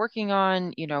that we're working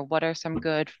on, what are some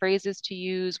good phrases to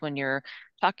use when you're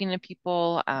talking to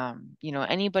people.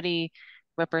 Anybody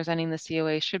representing the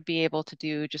COA should be able to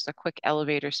do just a quick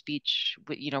elevator speech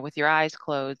with your eyes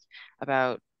closed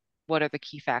about what are the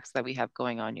key facts that we have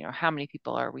going on, how many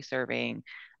people are we serving,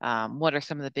 what are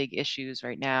some of the big issues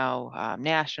right now,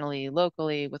 nationally,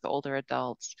 locally, with older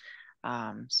adults.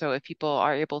 So if people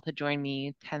are able to join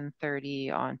me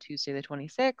 10:30 on Tuesday the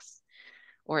 26th,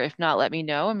 or if not, let me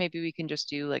know and maybe we can just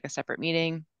do like a separate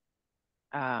meeting.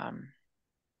 I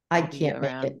I'll be can't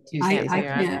make around. it You can't, Tuesdays. so I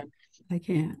you're on. can't. I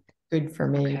can't. Good for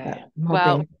me, Okay. but I'm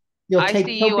Well, hoping you'll I take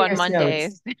see you on copious notes.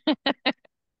 Mondays.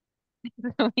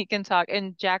 We can talk.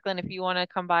 And Jacqueline, if you want to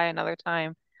come by another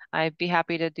time, I'd be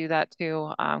happy to do that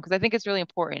too. Because I think it's really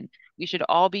important. We should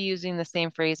all be using the same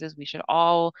phrases. We should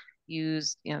all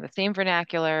use, the same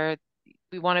vernacular.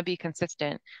 We want to be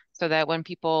consistent so that when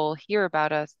people hear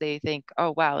about us, they think,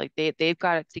 oh wow, like they've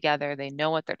got it together. They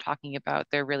know what they're talking about.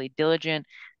 They're really diligent.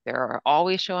 They're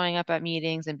always showing up at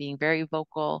meetings and being very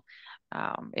vocal.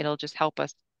 It'll just help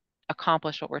us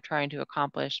accomplish what we're trying to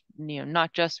accomplish,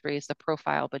 not just raise the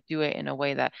profile, but do it in a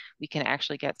way that we can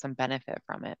actually get some benefit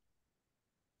from it.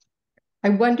 I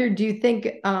wonder, do you think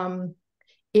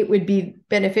it would be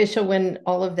beneficial when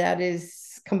all of that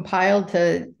is compiled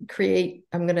to create,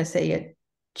 I'm going to say, a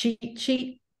cheat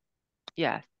sheet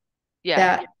Yeah. Yeah.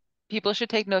 that People should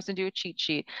take notes and do a cheat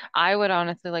sheet. I would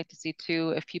honestly like to see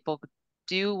too, if people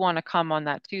do want to come on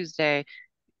that Tuesday,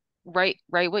 write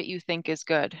what you think is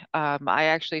good. I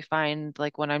actually find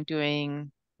like when I'm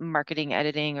doing marketing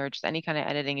editing or just any kind of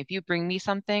editing, if you bring me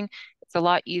something, it's a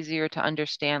lot easier to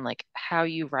understand like how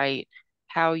you write,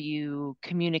 how you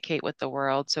communicate with the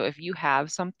world. So if you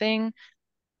have something,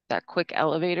 that quick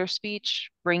elevator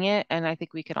speech, bring it, and I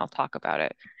think we can all talk about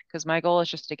it. Because my goal is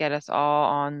just to get us all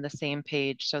on the same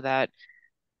page so that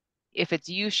if it's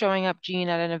you showing up, Gene,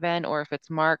 at an event, or if it's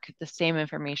Mark, the same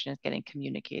information is getting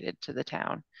communicated to the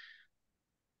town.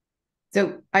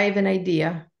 so I have an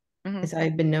idea, Mhm. as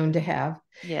I've been known to have,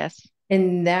 Yes.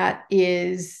 and that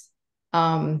is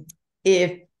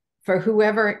if for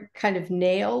whoever kind of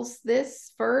nails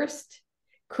this first,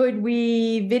 could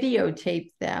we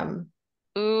videotape them?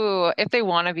 Ooh, if they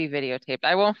want to be videotaped,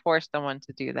 I won't force someone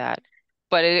to do that,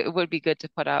 but it would be good to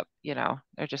put up, or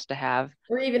just to have.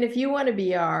 Or even if you want to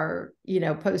be our,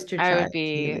 poster I would child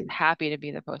be too. happy to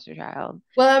be the poster child,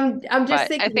 Well, I'm just but I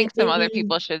thinking think it some may other be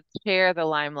people should share the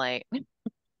limelight.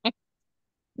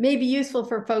 useful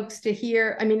for folks to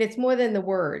hear. I mean, it's more than the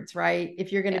words, right?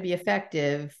 If you're going to Yeah. be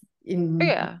effective in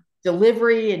Yeah.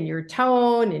 delivery and your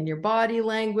tone and your body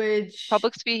language.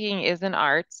 Public speaking is an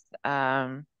art.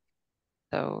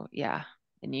 So yeah.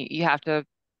 And you have to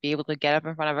be able to get up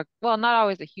in front of well, not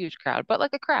always a huge crowd, but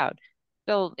like a crowd.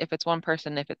 Still, if it's one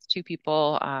person, if it's two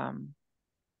people,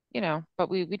 but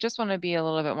we just want to be a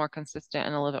little bit more consistent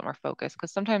and a little bit more focused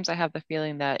because sometimes I have the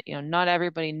feeling that, not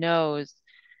everybody knows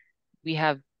we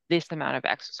have this amount of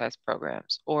exercise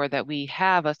programs or that we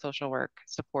have a social work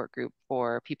support group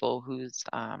for people whose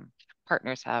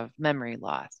partners have memory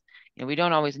loss. We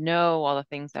don't always know all the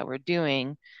things that we're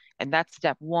doing. And that's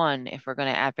step one. If we're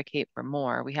going to advocate for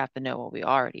more, we have to know what we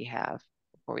already have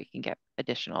before we can get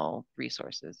additional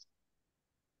resources.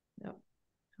 No.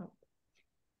 Oh.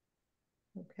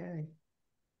 Okay.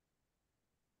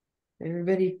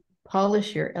 Everybody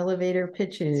polish your elevator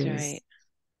pitches. That's right.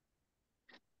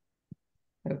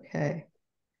 Okay.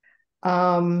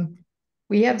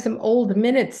 We have some old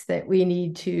minutes that we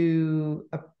need to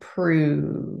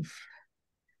approve.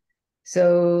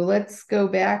 So let's go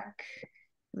back.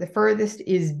 The furthest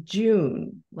is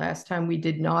June. Last time we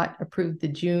did not approve the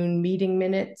June meeting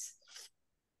minutes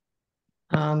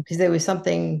because there was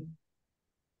something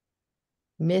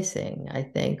missing, I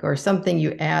think, or something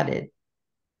you added.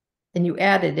 And you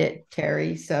added it,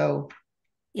 Terry. So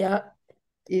Yeah,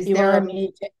 is you there wanted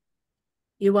me to,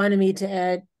 you wanted me to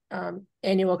add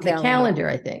annual the calendar,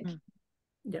 I think.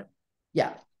 Yeah.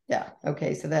 Yeah. Yeah.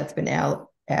 Okay. So that's been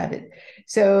added.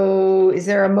 So is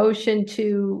there a motion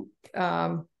to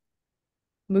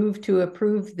move to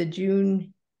approve the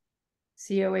June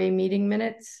COA meeting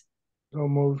minutes? So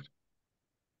moved.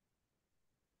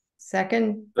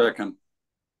 Second? Second.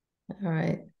 All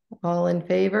right. All in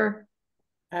favor?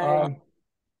 Any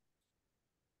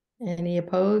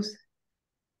opposed?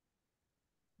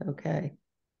 Okay.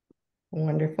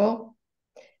 Wonderful.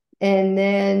 And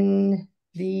then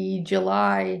the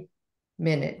July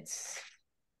minutes,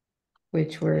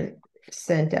 which were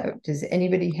sent out. Does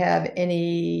anybody have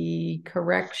any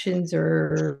corrections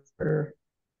or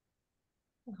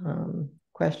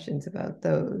questions about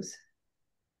those?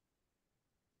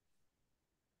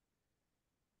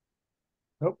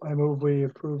 Nope, I move we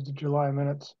approve the July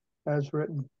minutes as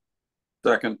written.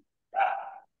 Second.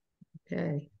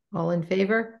 Okay, all in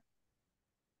favor?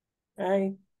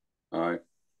 Aye. All right.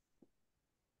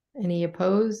 Any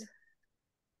opposed?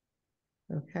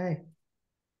 Okay,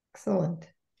 excellent.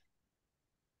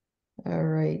 All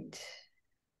right.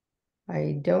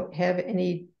 I don't have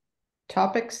any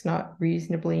topics not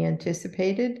reasonably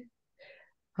anticipated.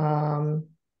 Our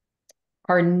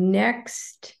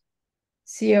next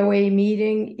COA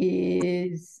meeting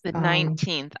is The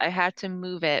 19th. I had to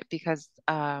move it because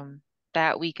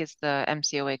that week is the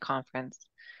MCOA conference.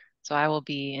 So I will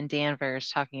be in Danvers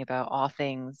talking about all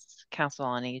things Council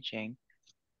on Aging.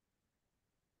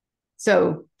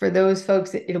 so for those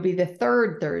folks, it'll be the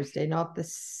third Thursday, not the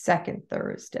second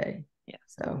Thursday. Yeah.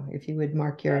 So if you would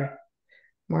mark your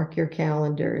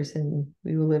calendars, and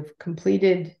we will have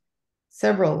completed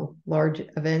several large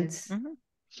events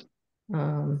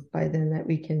by then that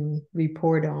we can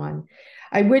report on.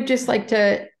 I would just like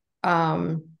to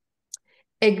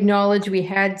acknowledge we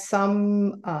had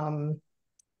the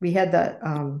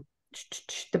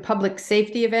public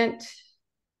safety event.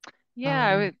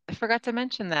 Yeah, I forgot to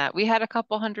mention that. We had a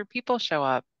couple hundred people show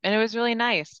up, and it was really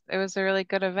nice. It was a really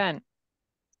good event.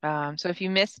 So if you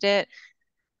missed it,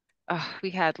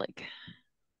 we had like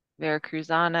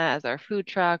Veracruzana as our food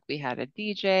truck. We had a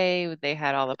DJ. They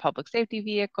had all the public safety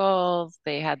vehicles.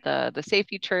 They had the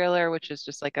safety trailer, which is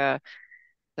just like the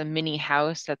mini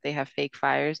house that they have fake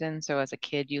fires in. So as a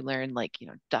kid, you learn like,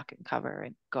 duck and cover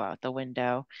and go out the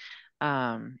window.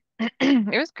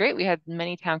 It was great. We had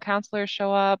many town councilors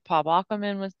show up. Paul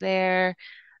Bockelman was there.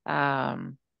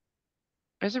 Um,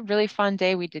 it was a really fun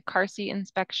day. We did car seat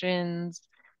inspections.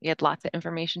 We had lots of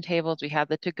information tables. We had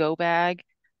the to-go bag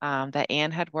that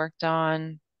Anne had worked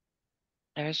on.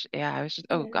 It was just,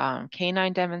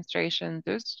 canine demonstrations.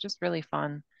 It was just really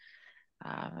fun.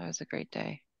 It was a great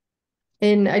day.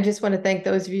 And I just want to thank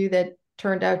those of you that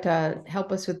turned out to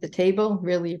help us with the table.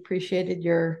 Really appreciated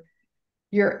your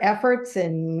efforts,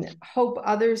 and hope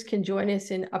others can join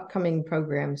us in upcoming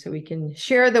programs so we can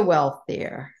share the wealth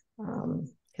there.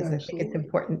 Because I think it's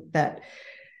important that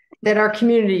our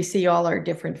community see all our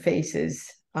different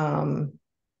faces and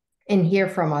hear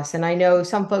from us. And I know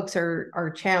some folks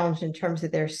are challenged in terms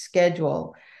of their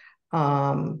schedule,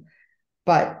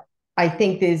 but I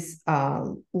think there's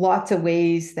lots of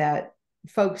ways that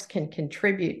folks can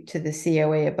contribute to the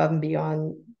COA above and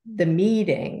beyond the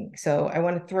meeting. So I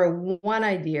want to throw one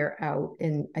idea out,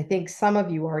 and I think some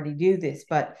of you already do this,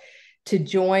 but to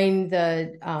join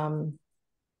the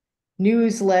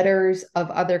newsletters of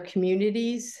other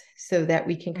communities so that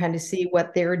we can kind of see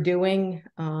what they're doing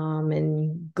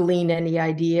and glean any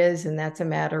ideas. And that's a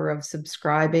matter of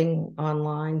subscribing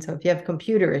online. So if you have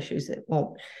computer issues,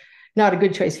 not a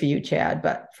good choice for you, Chad,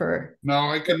 but for No,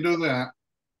 I can do that.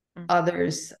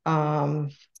 others,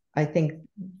 I think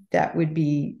that would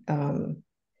be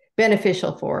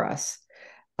beneficial for us.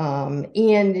 And,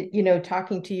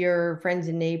 talking to your friends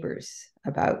and neighbors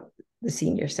about the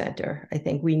senior center. I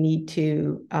think we need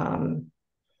to,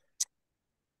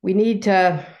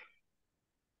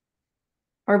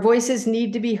 our voices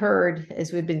need to be heard,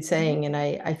 as we've been saying. And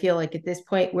I feel like at this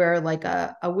point, we're like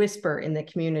a whisper in the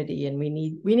community, and we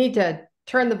need to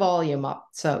turn the volume up.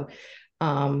 So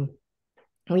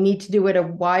we need to do it a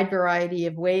wide variety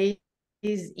of ways.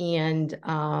 And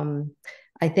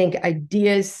I think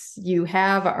ideas you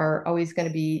have are always going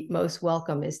to be most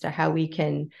welcome as to how we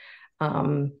can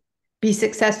be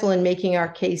successful in making our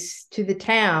case to the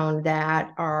town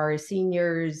that our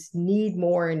seniors need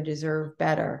more and deserve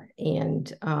better.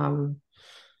 And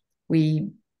we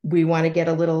want to get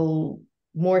a little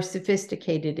more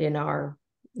sophisticated in our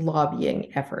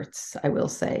lobbying efforts, I will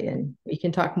say, and we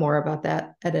can talk more about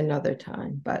that at another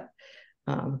time. But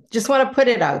just want to put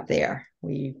it out there.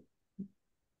 We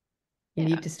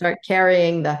need to start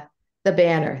carrying the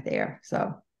banner there.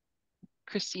 So,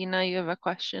 Christina, you have a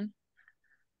question?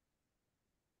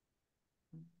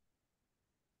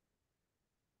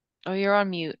 Oh, you're on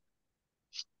mute.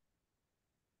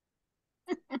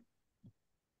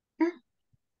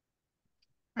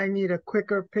 I need a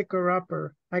quicker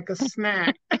picker-upper, like a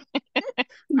snack.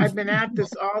 I've been at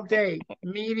this all day,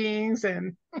 meetings,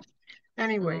 and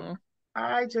anyway,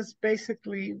 I just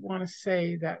basically want to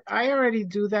say that I already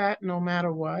do that no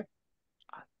matter what.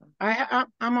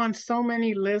 I'm on so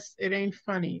many lists, it ain't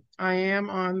funny. I am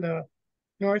on the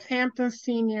Northampton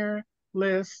Senior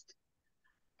list.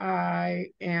 I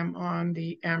am on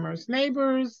the Amherst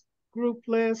Neighbors group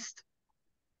list.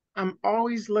 I'm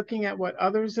always looking at what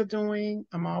others are doing.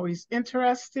 I'm always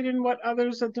interested in what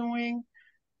others are doing.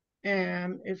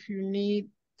 And if you need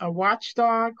a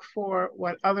watchdog for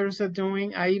what others are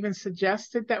doing. I even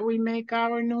suggested that we make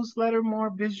our newsletter more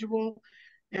visual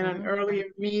in an earlier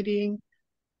meeting.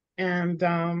 And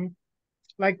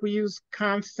like we use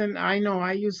constant, I know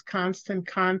I use constant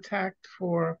contact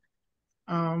for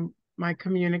my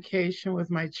communication with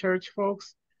my church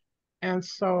folks. And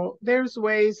so there's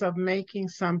ways of making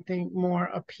something more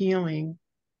appealing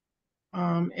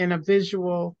in a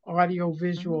visual, audio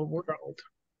visual world.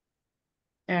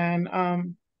 And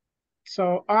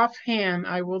so offhand,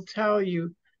 I will tell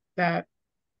you that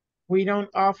we don't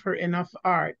offer enough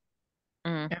art.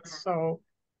 And so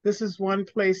this is one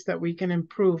place that we can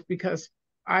improve, because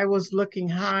I was looking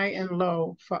high and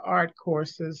low for art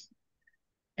courses.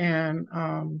 And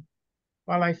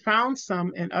while I found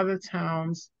some in other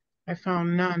towns, I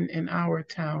found none in our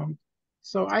town.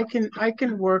 So I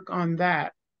can work on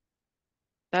that.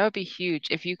 That would be huge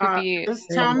if you could be Just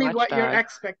a tell me what your watchdog.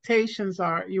 expectations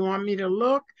are. You want me to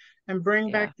look and bring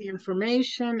Yeah. back the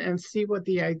information and see what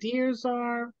the ideas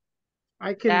are?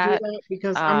 I can do That, that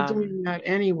because I'm doing that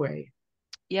anyway.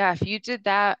 yeah, if you did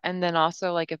that, and then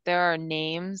also like if there are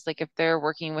names, like if they're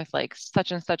working with like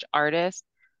such and such artist,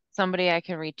 somebody I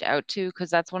can reach out to, because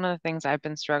that's one of the things I've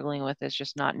been struggling with is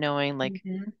just not knowing like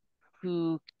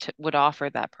who would offer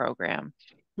that program.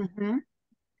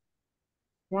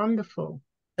 Wonderful.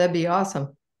 That'd be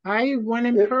awesome. I went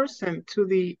in person to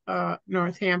the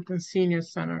Northampton Senior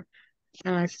Center,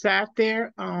 and I sat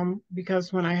there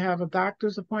because when I have a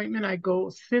doctor's appointment, I go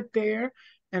sit there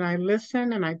and I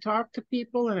listen and I talk to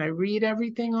people and I read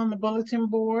everything on the bulletin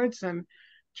boards and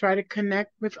try to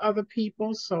connect with other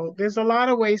people. So there's a lot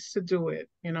of ways to do it,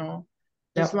 you know.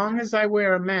 As long as I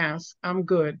wear a mask, I'm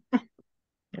good.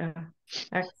 Yeah,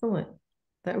 excellent.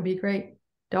 That would be great.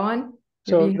 Dawn?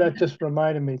 So that just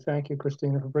reminded me, thank you,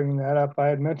 Christina, for bringing that up. I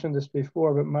had mentioned this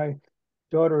before, but my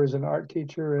daughter is an art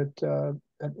teacher at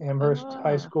Amherst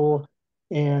High School,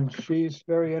 and she's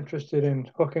very interested in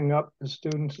hooking up the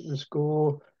students at the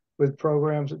school with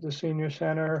programs at the senior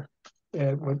center,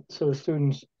 and so the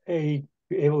students be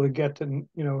able to get to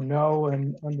know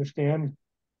and understand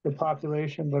the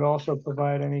population, but also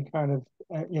provide any kind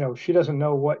of she doesn't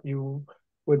know what you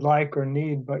would like or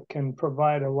need, but can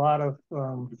provide a lot of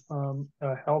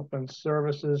help and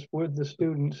services with the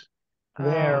students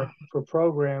there for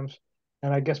programs.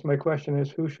 And I guess my question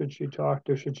is, who should she talk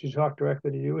to? Should she talk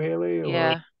directly to you, Haley? Or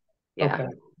Yeah. okay,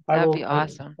 That'd be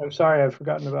awesome. I'm sorry, I've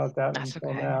forgotten about that That's until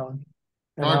okay. now.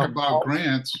 And Talk about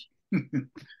grants. Yeah,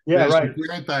 There's right. a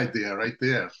grant idea right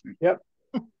there. Yep,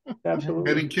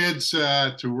 absolutely. Getting kids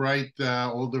to write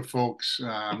older folks'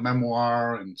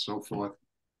 memoir and so forth.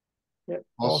 Yep,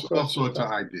 all sorts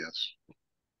of ideas.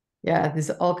 Yeah, there's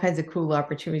all kinds of cool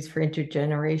opportunities for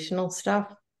intergenerational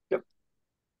stuff. Yep.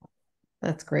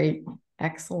 That's great.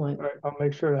 Excellent. All right, I'll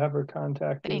make sure to have her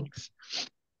contact you. Thanks.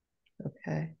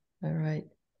 Okay. All right.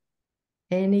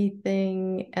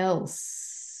 Anything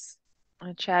else?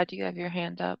 Chad, do you have your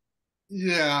hand up?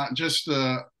 Yeah, just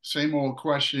the same old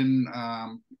question. A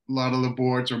lot of the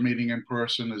boards are meeting in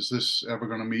person. Is this ever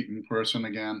going to meet in person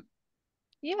again?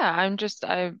 Yeah,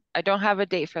 I don't have a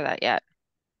date for that yet,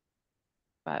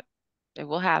 but it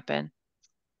will happen.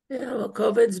 Yeah, well,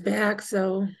 COVID's back,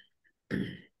 so we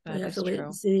have to wait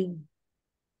and see.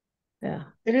 Yeah.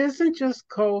 It isn't just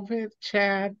COVID,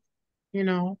 Chad.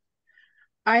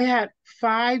 I had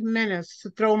 5 minutes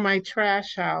to throw my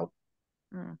trash out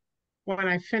when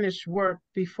I finished work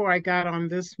before I got on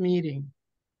this meeting.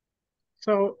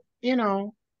 So,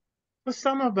 for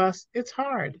some of us, it's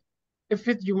hard. If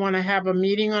you want to have a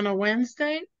meeting on a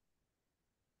Wednesday,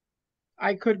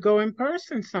 I could go in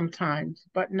person sometimes,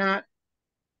 but not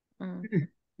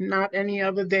any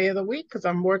other day of the week because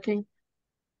I'm working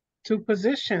 2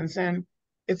 positions and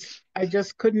I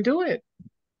just couldn't do it.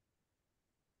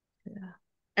 Yeah.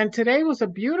 And today was a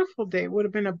beautiful day. It would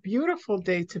have been a beautiful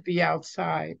day to be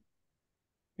outside,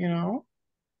 Yeah.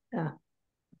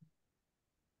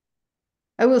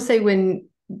 I will say when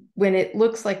it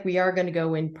looks like we are going to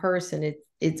go in person,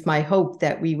 it's my hope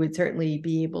that we would certainly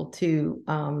be able to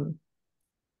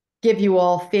give you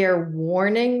all fair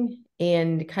warning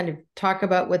and kind of talk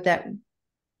about what that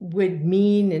would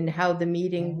mean and how the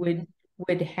meeting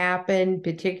would happen,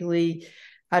 particularly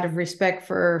out of respect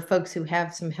for folks who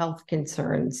have some health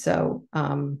concerns. So,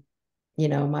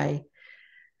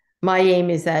 my aim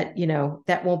is that,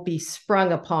 that won't be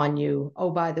sprung upon you.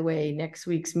 Oh, by the way, next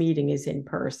week's meeting is in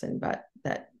person, but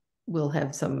that we'll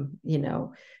have some,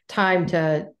 time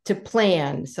to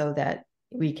plan so that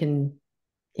we can,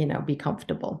 be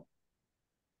comfortable.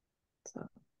 So,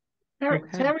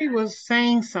 Terry was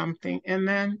saying something, and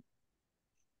then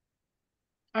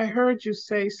I heard you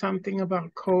say something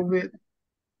about COVID,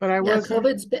 but I Yeah,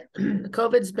 wasn't.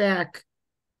 COVID's back.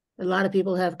 A lot of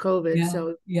people have COVID, Yeah,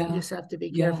 so yeah, you just have to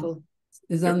be yeah. careful.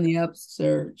 Is on the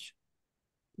upsurge.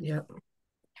 Yep.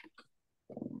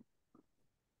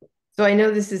 So I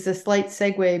know this is a slight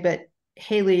segue, but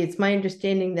Haley, it's my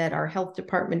understanding that our health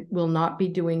department will not be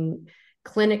doing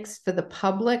clinics for the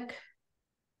public.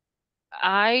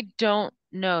 I don't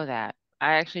know that.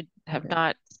 I actually have Okay.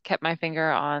 not kept my finger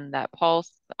on that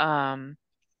pulse.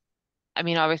 I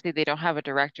mean, obviously they don't have a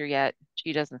director yet.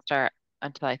 She doesn't start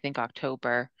until I think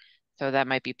October. So that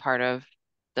might be part of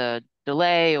the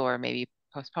delay or maybe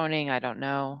postponing. I don't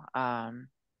know.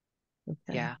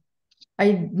 Okay. Yeah.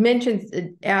 I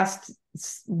asked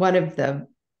one of the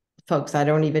folks, I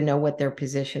don't even know what their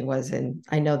position was, and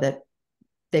I know that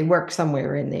they work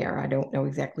somewhere in there. I don't know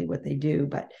exactly what they do,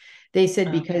 but they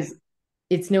said because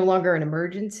it's no longer an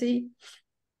emergency.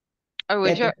 Oh,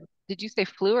 that did you say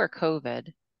flu or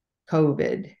COVID?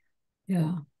 COVID.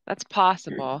 Yeah. That's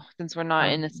possible since we're not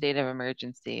in a state of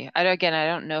emergency. I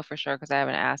don't know for sure because I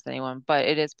haven't asked anyone, but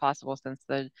it is possible since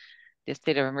the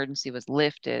state of emergency was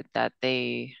lifted that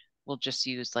they will just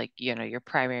use like, your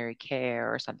primary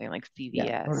care or something like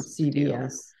Yeah, or CVS to do.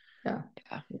 CVS. Yeah.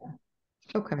 Yeah. Yeah.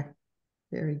 Okay.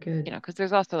 Very good. Because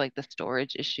there's also like the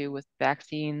storage issue with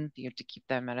vaccines. You have to keep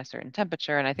them at a certain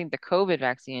temperature. And I think the COVID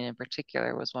vaccine in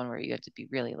particular was one where you had to be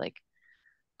really like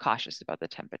cautious about the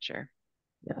temperature.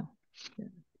 Yeah. Yeah.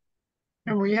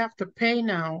 And we have to pay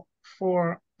now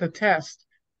for the test.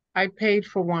 I paid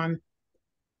for one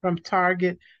from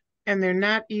Target, and they're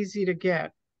not easy to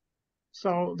get.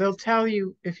 So they'll tell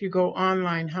you if you go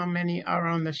online how many are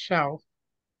on the shelf.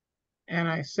 And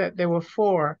I said there were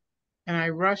 4, and I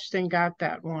rushed and got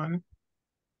that one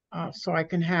so I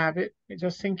can have it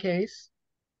just in case.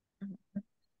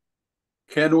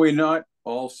 Can we not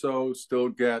also still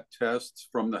get tests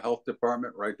from the health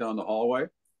department right down the hallway?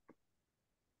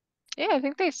 Yeah, I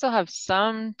think they still have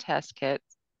some test kits.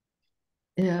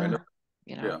 Yeah.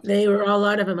 Yeah. They were all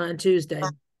out of them on Tuesday.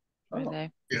 Were they?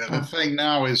 Yeah, the thing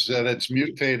now is that it's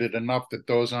mutated enough that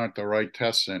those aren't the right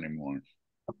tests anymore.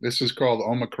 This is called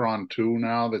Omicron 2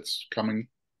 now that's coming.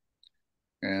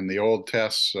 And the old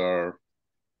tests are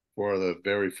for the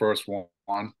very first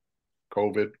one,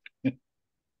 COVID.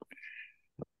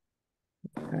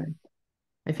 Okay.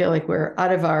 I feel like we're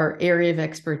out of our area of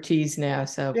expertise now,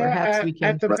 so Yeah, perhaps we can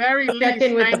at the very check least,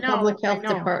 in with I the know, public I health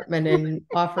know. department and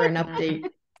offer an update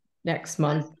next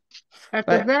month. At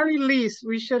the But very least,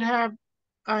 we should have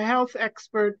a health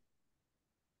expert.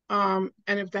 And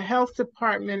if the health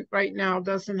department right now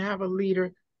doesn't have a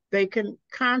leader, they can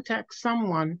contact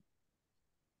someone,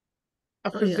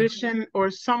 a physician or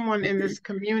someone in this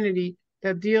community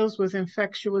that deals with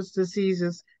infectious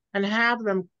diseases, and have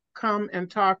them come and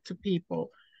talk to people,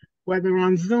 whether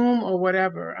on Zoom or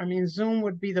whatever. I mean, Zoom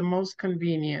would be the most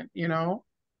convenient, Yep.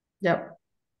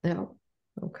 Yep.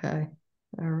 Okay.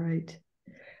 All right.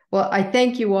 Well, I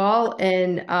thank you all,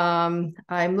 and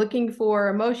I'm looking for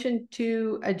a motion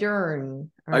to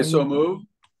adjourn. I so move.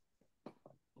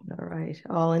 All right.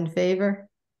 All in favor?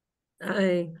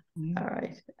 Aye. All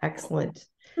right. Excellent.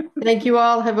 Thank you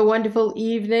all. Have a wonderful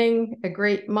evening, a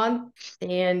great month,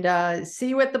 and see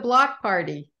you at the block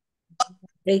party.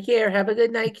 Take care. Have a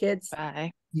good night, kids.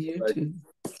 Bye. You too.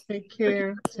 Take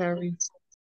care, Terry.